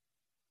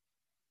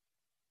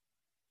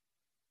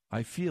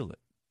 I feel it.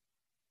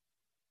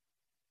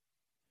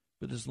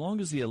 But as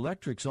long as the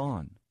electric's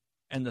on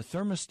and the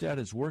thermostat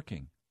is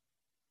working,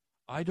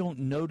 I don't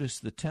notice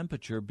the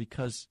temperature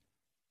because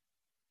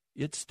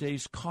it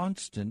stays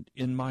constant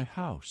in my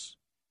house.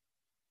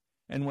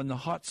 And when the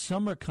hot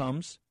summer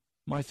comes,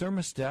 my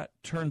thermostat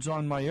turns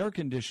on my air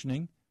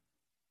conditioning,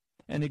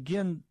 and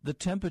again, the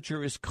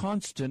temperature is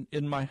constant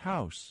in my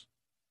house.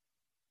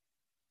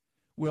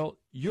 Well,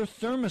 your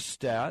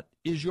thermostat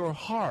is your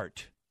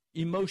heart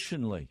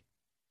emotionally.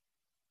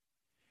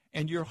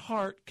 And your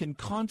heart can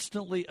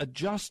constantly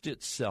adjust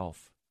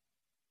itself.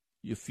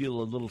 You feel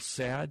a little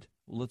sad?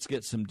 Well, let's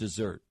get some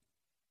dessert.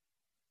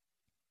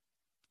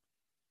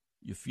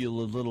 You feel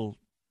a little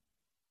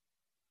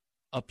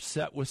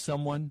upset with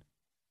someone?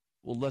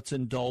 Well, let's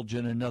indulge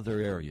in another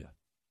area.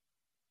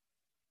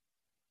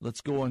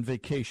 Let's go on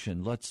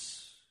vacation.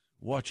 Let's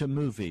watch a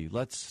movie.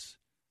 Let's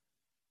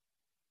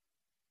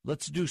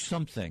do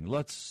something.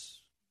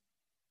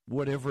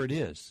 Whatever it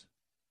is.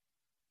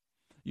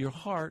 Your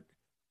heart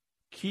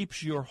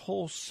keeps your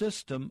whole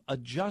system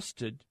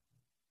adjusted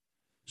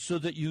so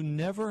that you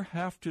never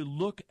have to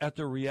look at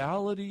the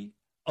reality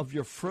of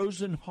your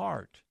frozen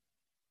heart,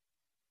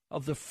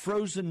 of the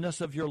frozenness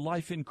of your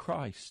life in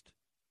Christ.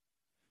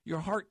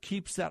 Your heart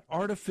keeps that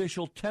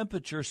artificial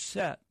temperature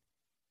set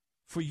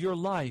for your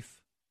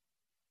life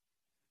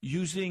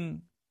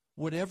using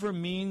whatever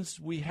means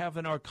we have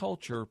in our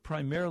culture,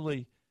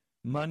 primarily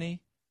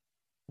money,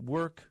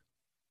 work,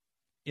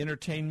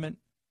 entertainment,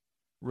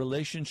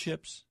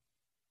 relationships.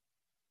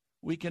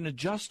 We can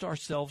adjust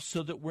ourselves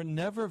so that we're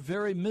never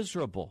very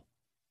miserable.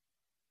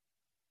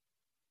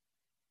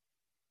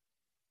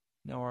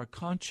 Now our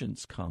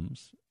conscience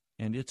comes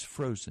and it's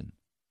frozen.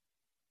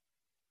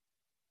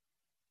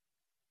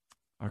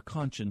 Our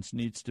conscience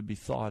needs to be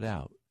thawed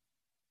out.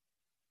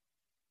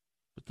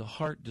 But the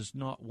heart does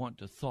not want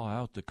to thaw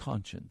out the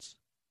conscience.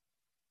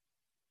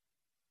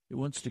 It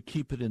wants to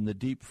keep it in the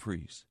deep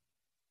freeze.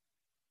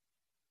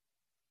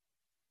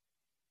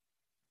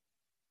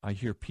 I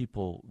hear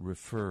people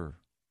refer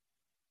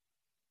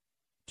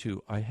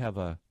to, I have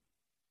a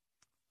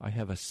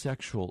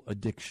sexual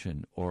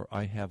addiction, or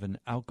I have an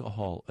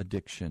alcohol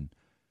addiction,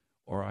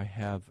 or I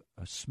have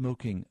a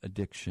smoking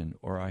addiction,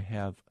 or I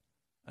have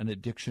an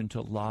addiction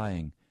to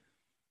lying.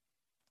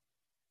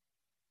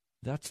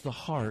 That's the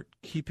heart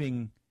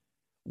keeping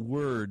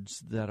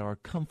words that are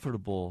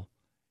comfortable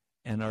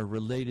and are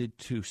related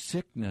to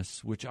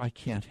sickness, which I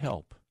can't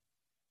help.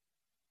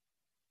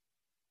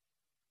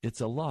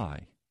 It's a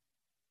lie.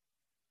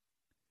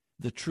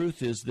 The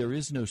truth is, there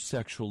is no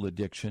sexual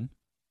addiction.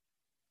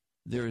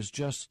 There is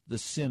just the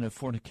sin of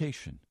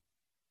fornication.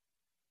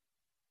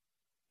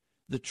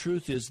 The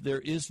truth is,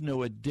 there is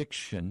no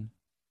addiction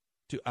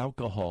to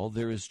alcohol.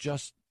 There is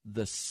just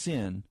the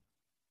sin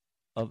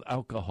of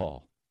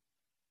alcohol.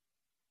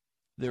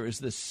 There is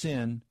the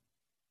sin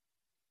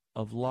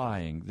of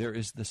lying. There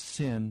is the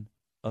sin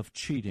of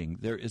cheating.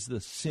 There is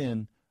the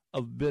sin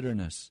of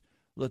bitterness.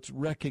 Let's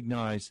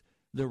recognize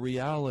the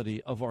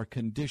reality of our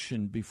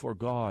condition before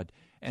God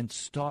and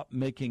stop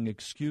making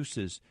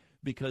excuses,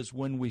 because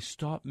when we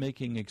stop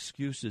making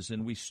excuses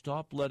and we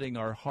stop letting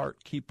our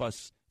heart keep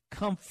us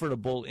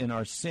comfortable in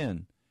our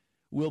sin,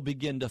 we'll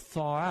begin to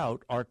thaw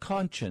out our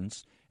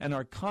conscience, and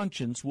our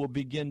conscience will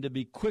begin to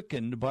be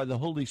quickened by the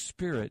Holy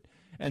Spirit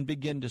and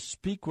begin to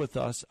speak with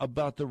us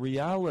about the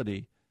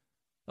reality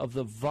of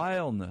the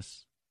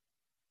vileness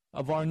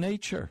of our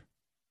nature.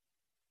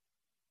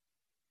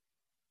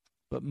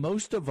 But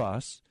most of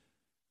us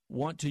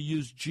want to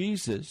use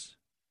Jesus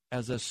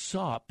as a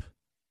sop,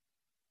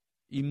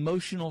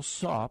 emotional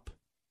sop,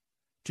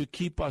 to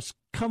keep us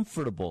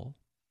comfortable.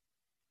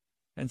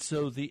 And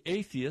so the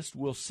atheist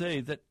will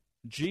say that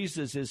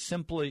Jesus is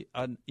simply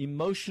an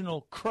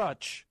emotional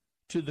crutch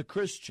to the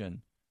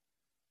Christian.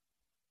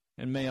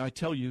 And may I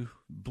tell you,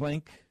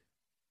 blank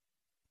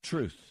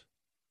truth.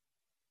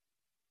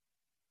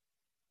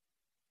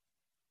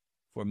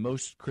 For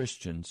most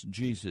Christians,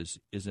 Jesus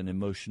is an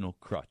emotional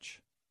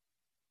crutch.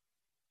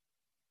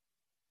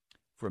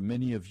 For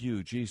many of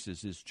you,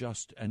 Jesus is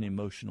just an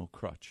emotional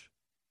crutch.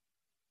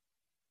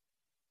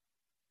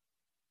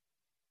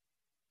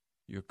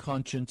 Your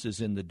conscience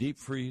is in the deep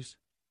freeze.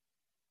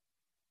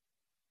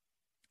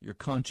 Your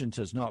conscience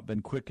has not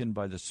been quickened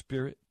by the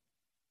Spirit.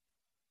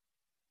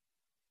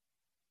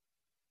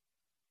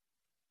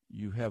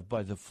 You have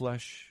by the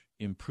flesh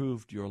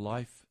improved your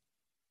life.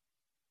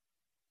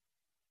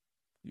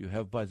 You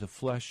have by the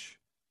flesh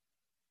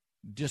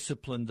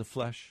disciplined the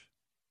flesh.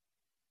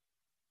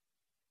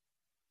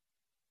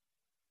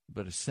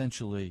 But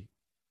essentially,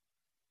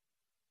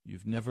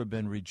 you've never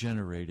been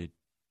regenerated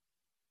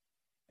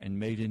and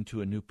made into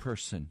a new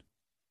person.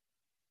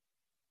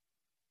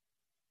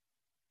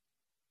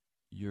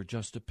 You're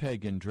just a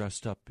pagan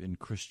dressed up in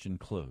Christian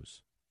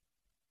clothes.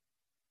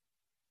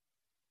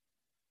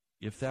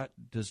 if that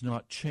does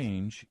not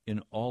change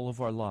in all of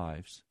our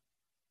lives,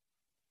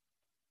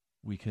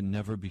 we can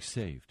never be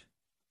saved.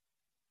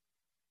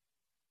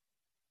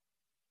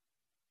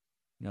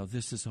 Now,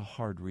 this is a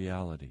hard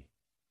reality.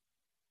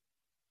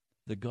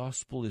 The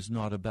gospel is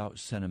not about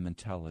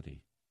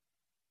sentimentality.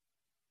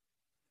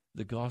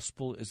 The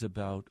gospel is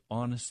about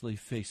honestly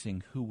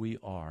facing who we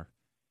are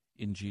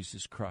in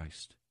Jesus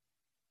Christ.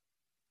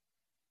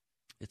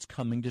 It's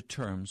coming to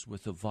terms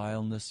with the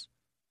vileness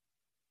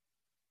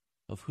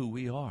of who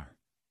we are.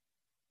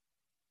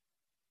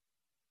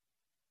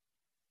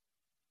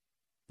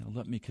 Now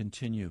let me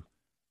continue.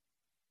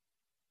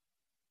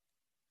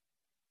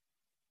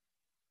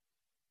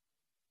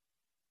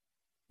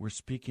 We're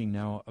speaking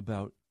now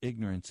about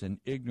ignorance, and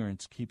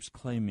ignorance keeps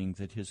claiming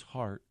that his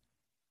heart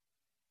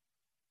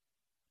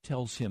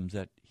tells him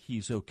that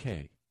he's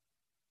okay.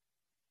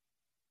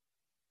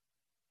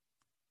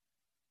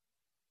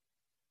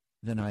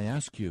 Then I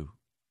ask you,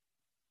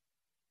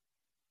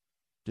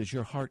 does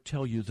your heart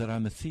tell you that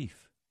I'm a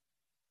thief?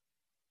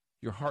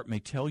 Your heart may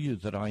tell you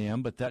that I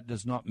am, but that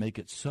does not make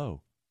it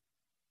so.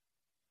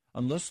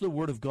 Unless the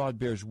Word of God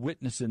bears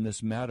witness in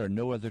this matter,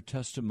 no other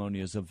testimony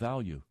is of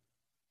value.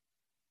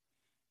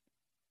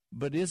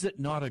 But is it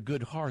not a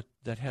good heart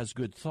that has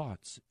good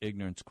thoughts?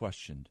 Ignorance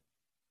questioned.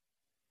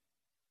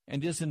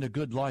 And isn't a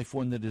good life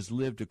one that is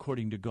lived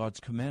according to God's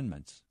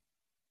commandments?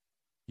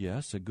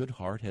 Yes, a good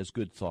heart has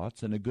good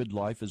thoughts, and a good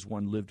life is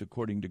one lived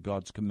according to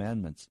God's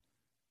commandments.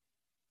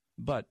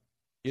 But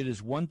it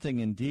is one thing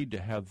indeed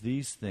to have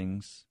these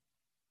things,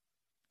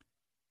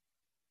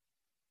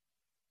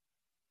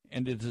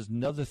 and it is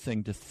another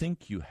thing to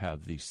think you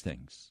have these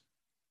things.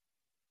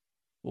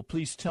 Well,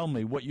 please tell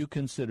me what you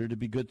consider to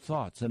be good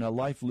thoughts and a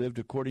life lived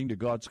according to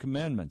God's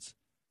commandments.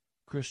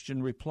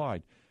 Christian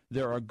replied,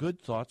 there are good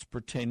thoughts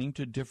pertaining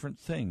to different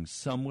things,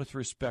 some with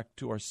respect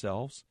to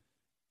ourselves,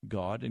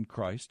 God and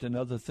Christ, and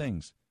other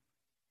things.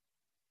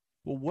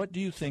 Well, what do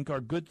you think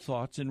are good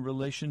thoughts in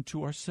relation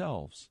to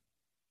ourselves?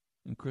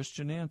 And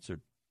Christian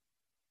answered,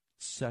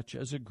 such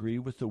as agree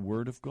with the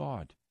Word of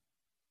God.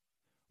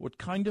 What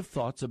kind of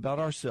thoughts about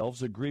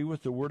ourselves agree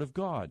with the Word of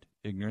God?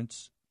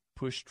 Ignorance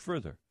pushed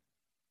further.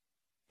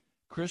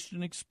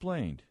 Christian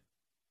explained,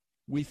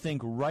 we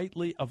think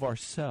rightly of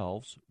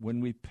ourselves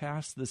when we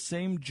pass the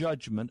same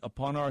judgment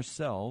upon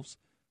ourselves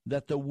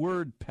that the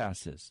Word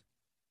passes.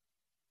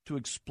 To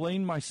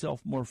explain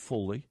myself more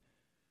fully,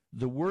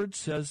 the Word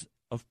says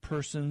of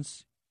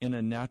persons in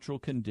a natural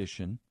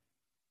condition,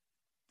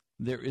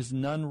 there is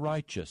none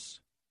righteous,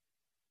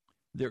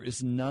 there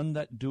is none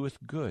that doeth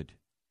good.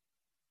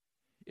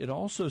 It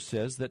also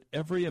says that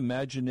every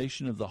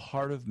imagination of the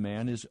heart of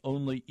man is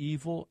only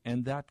evil,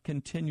 and that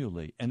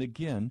continually. And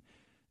again,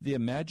 the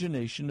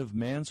imagination of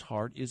man's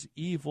heart is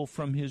evil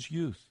from his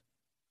youth.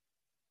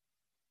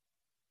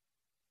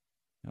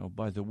 Now,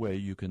 by the way,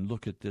 you can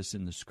look at this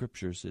in the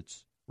Scriptures.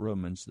 It's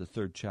Romans, the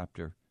 3rd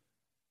chapter,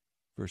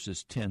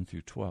 verses 10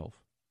 through 12.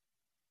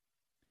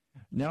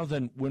 Now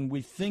then, when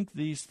we think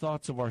these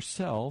thoughts of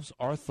ourselves,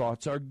 our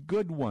thoughts are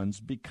good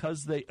ones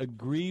because they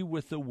agree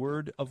with the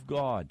Word of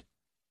God.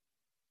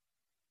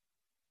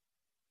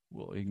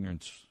 Well,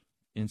 ignorance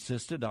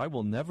insisted, I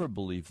will never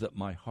believe that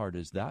my heart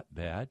is that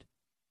bad.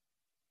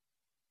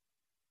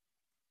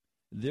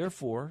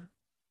 Therefore,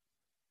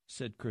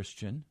 said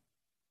Christian,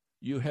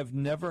 you have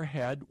never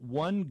had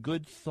one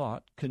good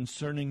thought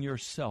concerning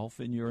yourself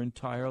in your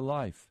entire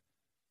life.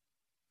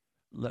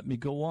 Let me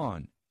go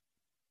on.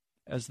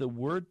 As the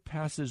Word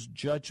passes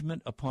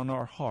judgment upon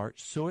our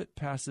hearts, so it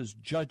passes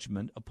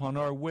judgment upon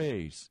our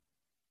ways.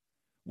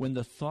 When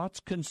the thoughts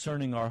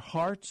concerning our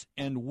hearts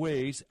and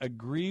ways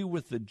agree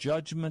with the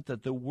judgment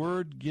that the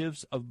Word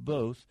gives of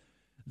both,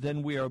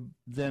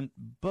 then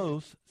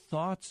both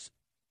thoughts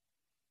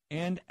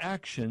and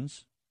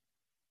actions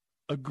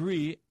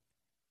agree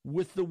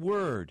with the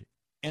Word,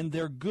 and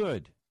they're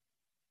good.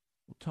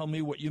 Well, tell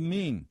me what you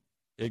mean,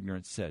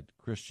 ignorance said.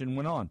 Christian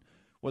went on.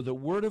 Well, the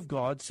Word of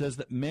God says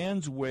that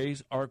man's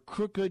ways are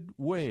crooked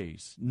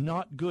ways,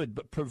 not good,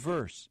 but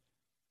perverse.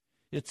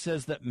 It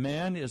says that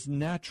man is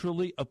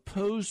naturally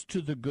opposed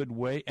to the good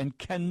way and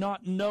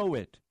cannot know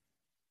it.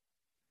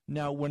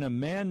 Now, when a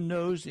man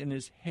knows in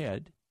his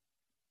head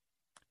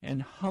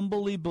and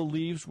humbly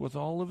believes with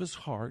all of his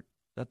heart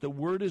that the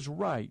Word is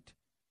right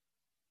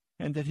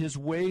and that his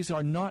ways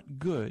are not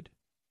good,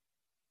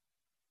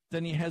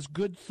 then he has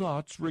good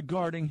thoughts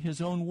regarding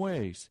his own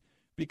ways,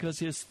 because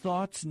his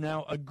thoughts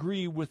now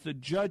agree with the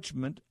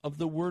judgment of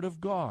the Word of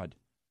God.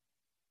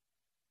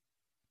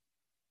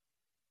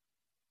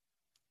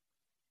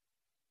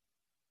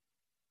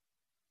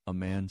 A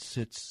man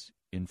sits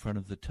in front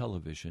of the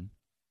television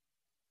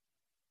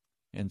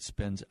and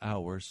spends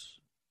hours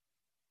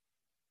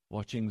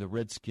watching the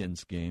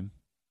Redskins game.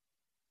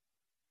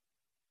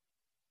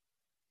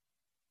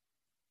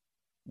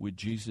 Would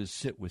Jesus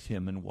sit with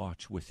him and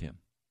watch with him?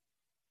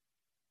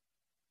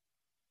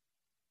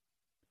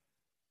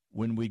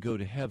 When we go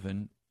to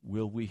heaven,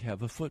 will we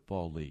have a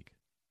football league?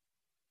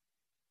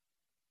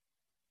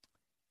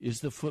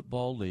 Is the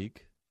football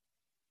league,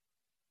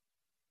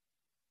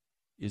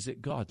 is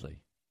it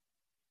godly?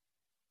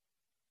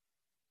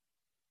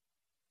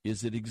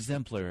 Is it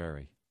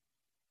exemplary?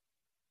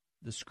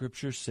 The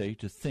Scriptures say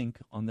to think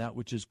on that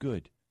which is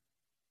good.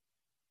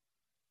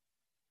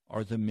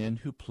 Are the men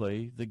who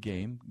play the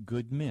game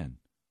good men?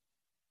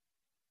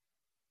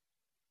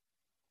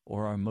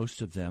 Or are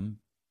most of them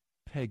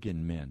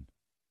pagan men,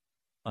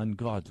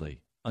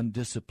 ungodly,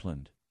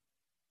 undisciplined,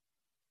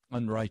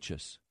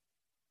 unrighteous?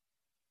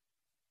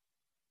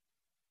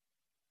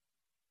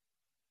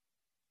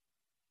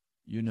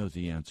 You know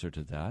the answer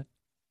to that.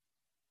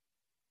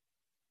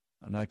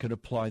 And I could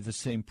apply the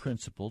same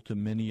principle to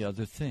many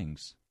other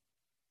things.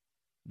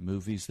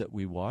 Movies that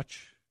we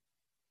watch,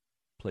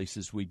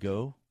 places we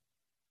go,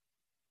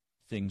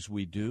 things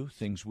we do,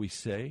 things we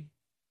say.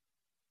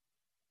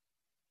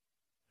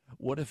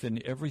 What if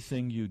in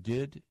everything you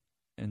did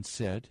and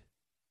said,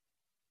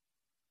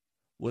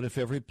 what if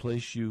every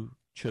place you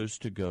chose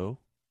to go,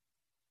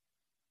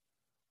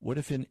 what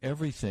if in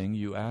everything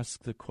you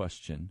ask the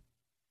question,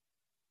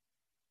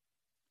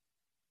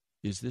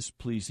 is this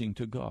pleasing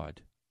to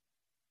God?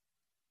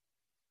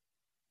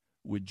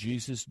 Would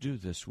Jesus do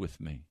this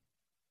with me?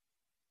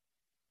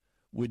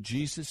 Would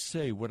Jesus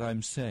say what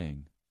I'm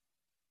saying?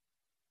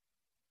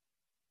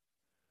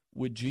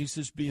 Would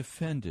Jesus be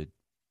offended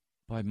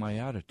by my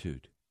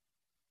attitude?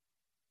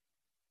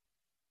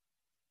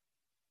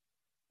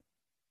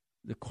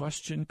 The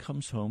question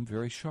comes home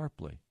very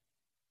sharply.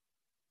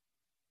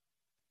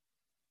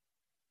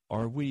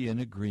 Are we in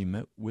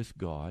agreement with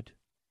God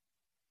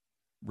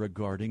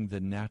regarding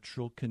the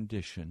natural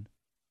condition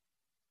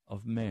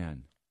of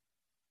man?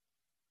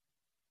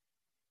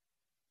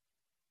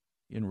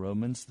 In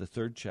Romans, the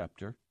 3rd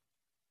chapter,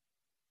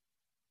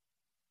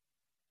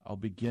 I'll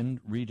begin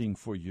reading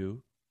for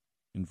you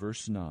in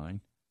verse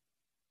 9.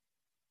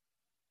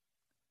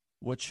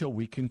 What shall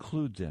we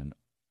conclude then?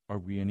 Are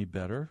we any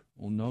better?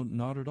 Well, no,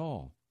 not at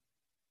all.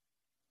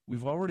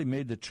 We've already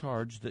made the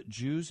charge that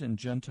Jews and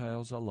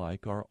Gentiles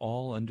alike are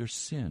all under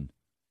sin.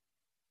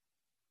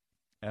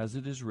 As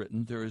it is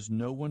written, there is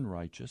no one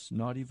righteous,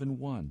 not even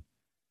one.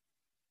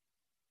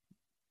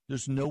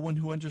 There's no one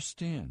who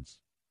understands.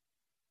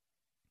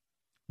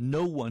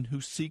 No one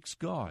who seeks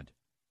God.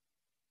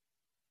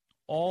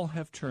 All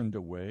have turned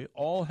away.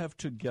 All have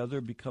together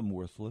become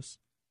worthless.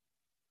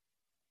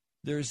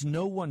 There is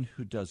no one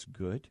who does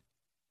good,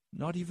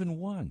 not even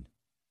one.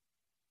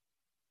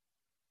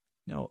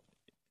 Now,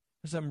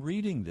 as I'm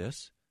reading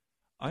this,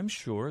 I'm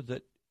sure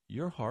that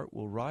your heart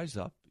will rise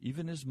up,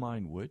 even as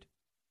mine would,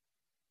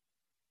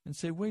 and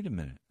say, wait a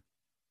minute,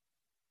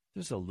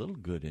 there's a little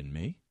good in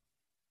me.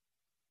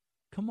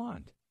 Come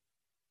on.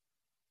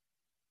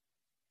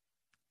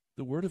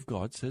 The Word of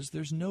God says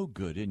there's no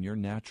good in your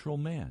natural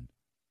man.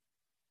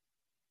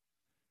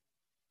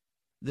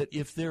 That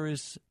if there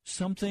is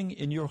something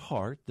in your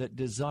heart that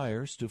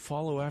desires to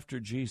follow after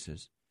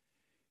Jesus,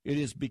 it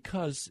is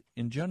because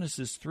in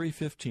Genesis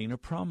 3:15 a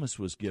promise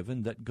was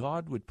given that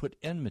God would put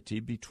enmity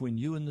between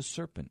you and the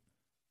serpent.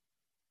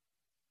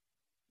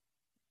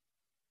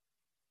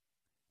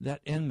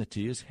 That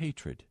enmity is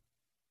hatred.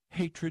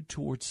 Hatred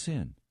towards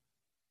sin.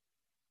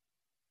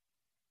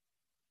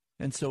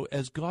 And so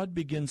as God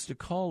begins to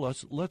call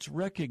us, let's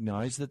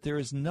recognize that there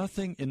is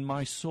nothing in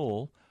my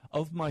soul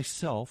of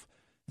myself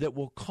that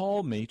will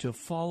call me to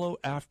follow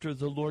after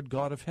the Lord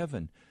God of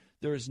heaven.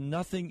 There is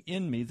nothing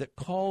in me that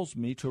calls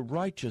me to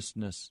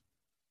righteousness.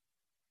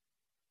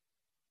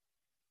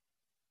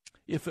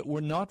 If it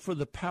were not for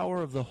the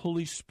power of the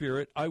Holy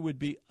Spirit, I would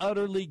be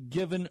utterly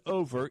given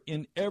over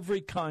in every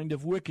kind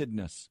of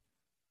wickedness.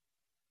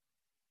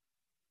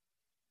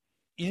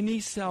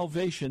 Any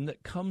salvation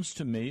that comes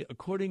to me,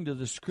 according to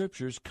the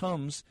Scriptures,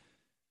 comes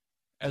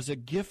as a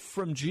gift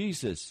from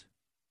Jesus.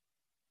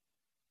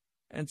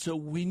 And so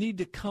we need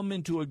to come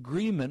into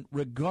agreement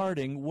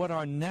regarding what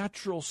our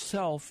natural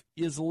self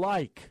is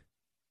like.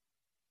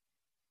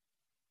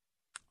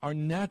 Our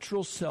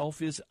natural self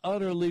is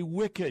utterly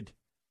wicked,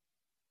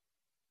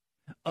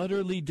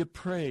 utterly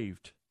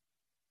depraved.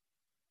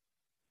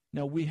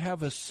 Now we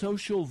have a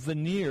social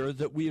veneer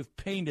that we have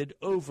painted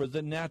over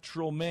the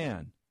natural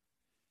man,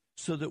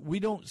 so that we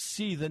don't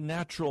see the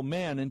natural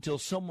man until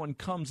someone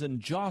comes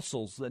and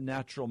jostles the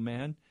natural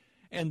man,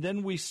 and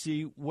then we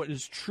see what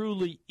is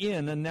truly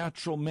in a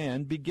natural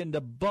man begin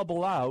to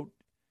bubble out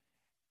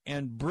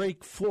and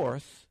break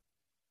forth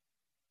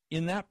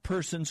in that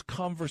person's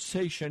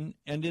conversation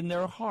and in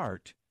their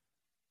heart.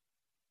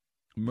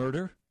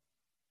 Murder,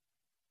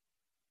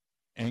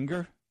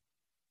 anger,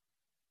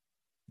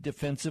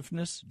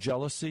 defensiveness,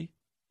 jealousy,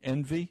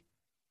 envy,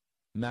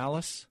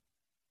 malice,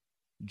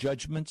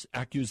 judgments,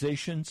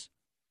 accusations,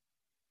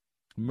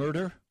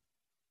 murder,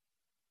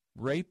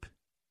 rape,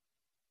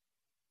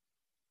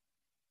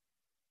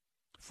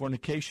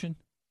 fornication,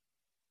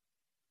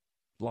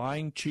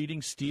 lying,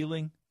 cheating,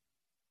 stealing,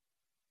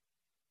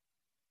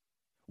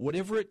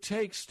 whatever it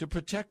takes to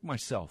protect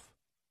myself.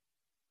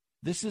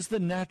 This is the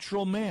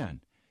natural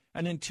man.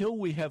 And until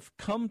we have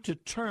come to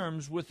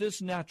terms with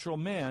this natural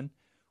man,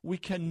 we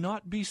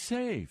cannot be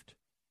saved.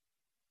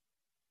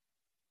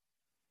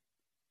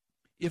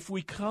 If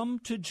we come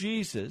to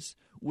Jesus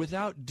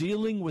without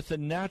dealing with the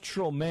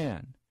natural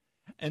man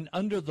and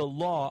under the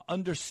law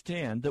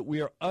understand that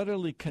we are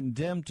utterly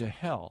condemned to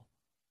hell,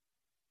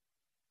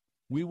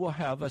 we will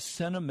have a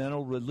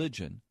sentimental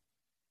religion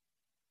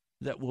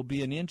that will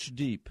be an inch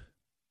deep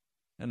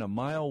and a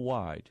mile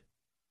wide,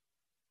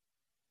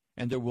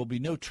 and there will be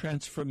no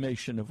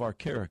transformation of our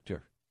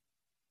character.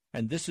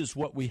 And this is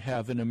what we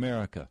have in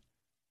America.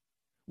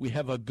 We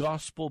have a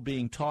gospel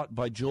being taught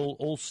by Joel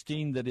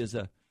Osteen that is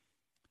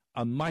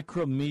a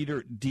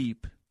micrometer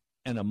deep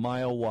and a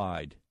mile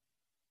wide.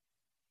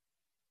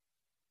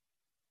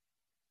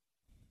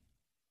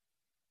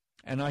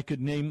 And I could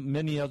name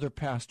many other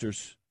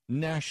pastors,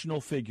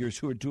 national figures,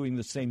 who are doing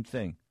the same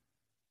thing.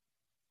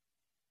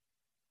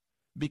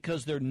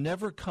 Because there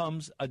never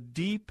comes a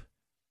deep,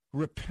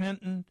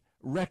 repentant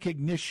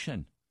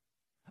recognition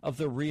of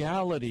the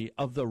reality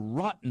of the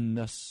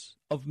rottenness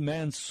of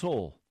man's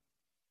soul.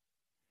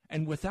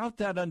 And without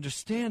that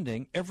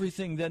understanding,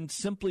 everything then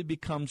simply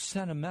becomes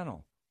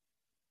sentimental.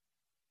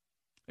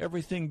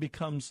 Everything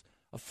becomes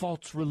a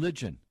false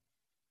religion.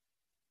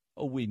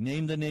 Oh, we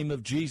name the name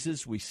of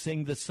Jesus, we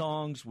sing the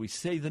songs, we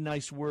say the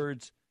nice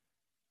words,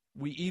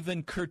 we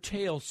even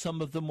curtail some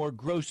of the more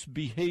gross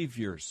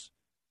behaviors.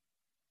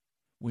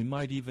 We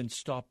might even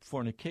stop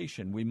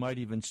fornication, we might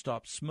even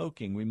stop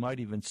smoking, we might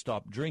even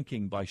stop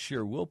drinking by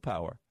sheer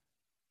willpower.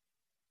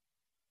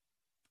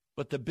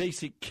 But the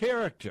basic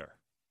character,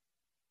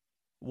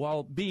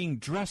 while being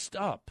dressed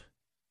up,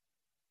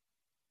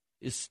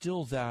 is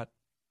still that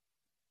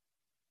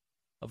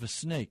of a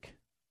snake.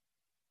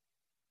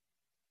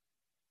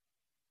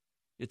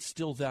 It's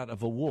still that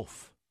of a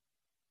wolf.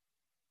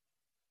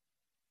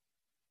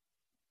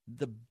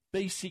 The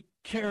basic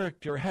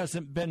character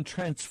hasn't been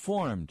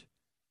transformed.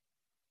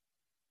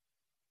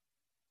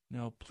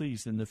 Now,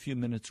 please, in the few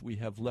minutes we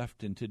have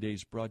left in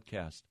today's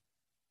broadcast,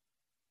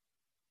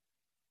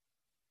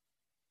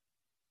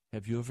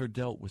 have you ever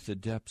dealt with the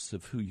depths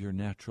of who your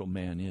natural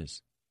man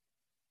is?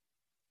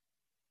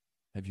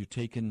 Have you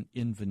taken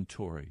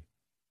inventory?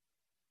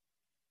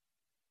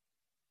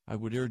 I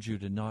would urge you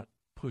to not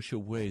push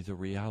away the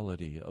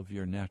reality of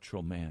your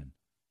natural man,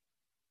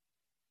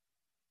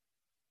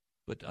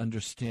 but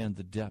understand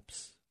the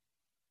depths,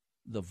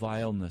 the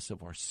vileness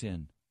of our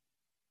sin,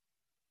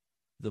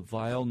 the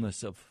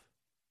vileness of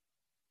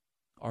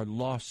our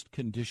lost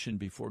condition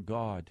before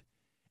God,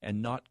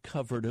 and not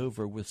covered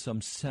over with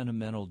some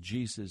sentimental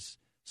Jesus,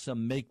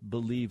 some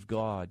make-believe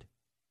God,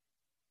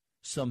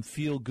 some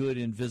feel-good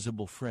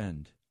invisible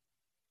friend.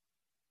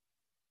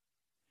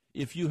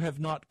 If you have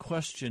not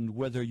questioned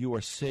whether you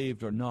are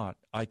saved or not,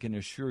 I can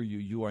assure you,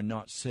 you are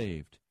not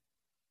saved.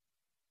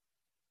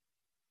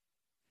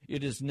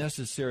 It is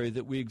necessary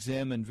that we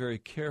examine very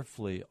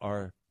carefully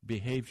our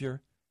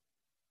behavior,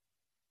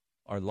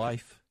 our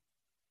life,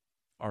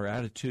 our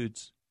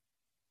attitudes,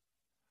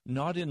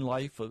 not in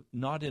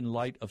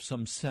light of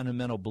some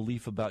sentimental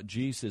belief about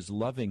Jesus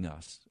loving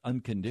us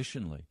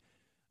unconditionally,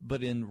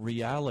 but in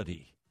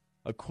reality,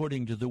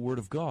 according to the Word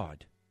of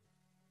God.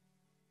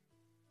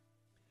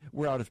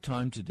 We're out of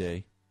time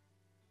today.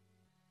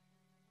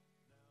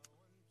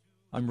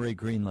 I'm Ray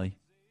Greenley.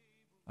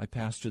 I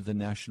pastor the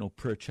National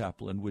Prayer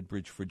Chapel in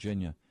Woodbridge,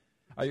 Virginia.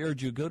 I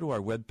urge you, go to our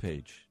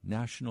webpage,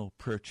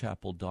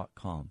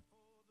 nationalprayerchapel.com.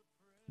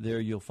 There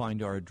you'll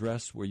find our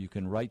address where you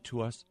can write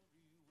to us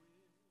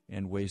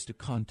and ways to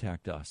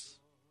contact us.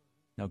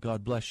 Now,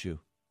 God bless you.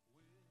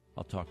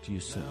 I'll talk to you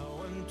soon.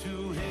 Now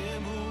unto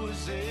him who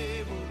is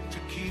able to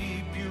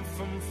keep you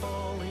from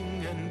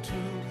falling and to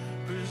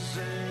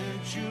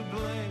present you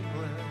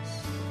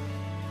blameless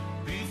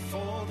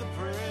before the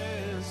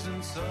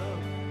presence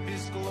of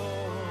his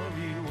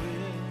glory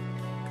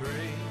with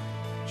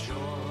great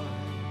joy,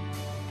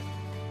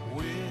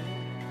 with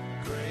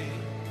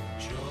great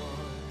joy.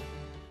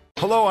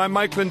 Hello, I'm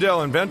Mike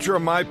Lindell, inventor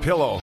of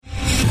MyPillow.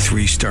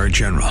 3-star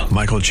General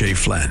Michael J.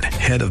 Flynn,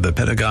 head of the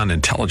Pentagon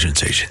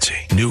Intelligence Agency,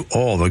 knew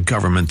all the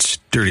government's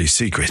dirty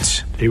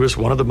secrets. He was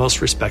one of the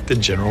most respected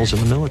generals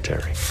in the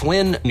military.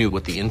 Flynn knew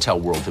what the intel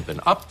world had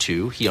been up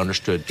to. He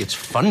understood its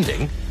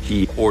funding.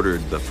 He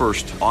ordered the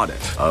first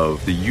audit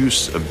of the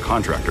use of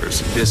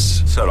contractors.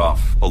 This set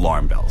off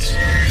alarm bells.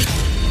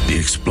 The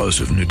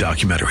explosive new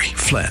documentary,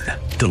 Flynn,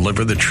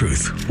 Deliver the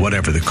Truth,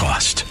 Whatever the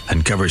Cost,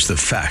 uncovers the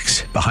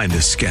facts behind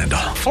this scandal.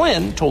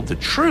 Flynn told the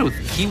truth.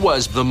 He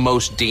was the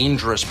most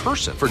dangerous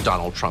person for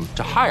Donald Trump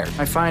to hire.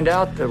 I find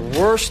out the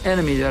worst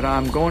enemy that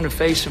I'm going to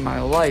face in my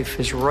life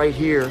is right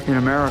here in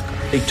America.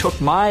 They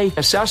took my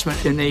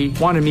assessment and they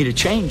wanted me to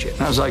change it.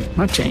 And I was like, I'm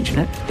not changing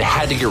it. They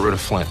had to get rid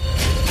of Flynn.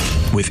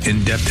 With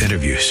in-depth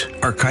interviews,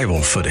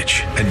 archival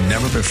footage, and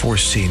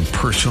never-before-seen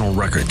personal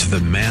records of the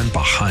man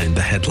behind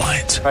the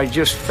headlines. I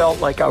just felt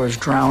like I was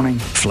drowning.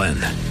 Flynn,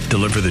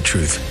 Deliver the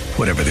Truth,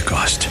 Whatever the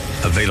Cost.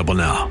 Available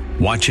now.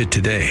 Watch it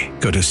today.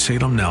 Go to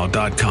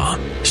salemnow.com.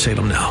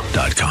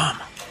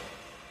 salemnow.com.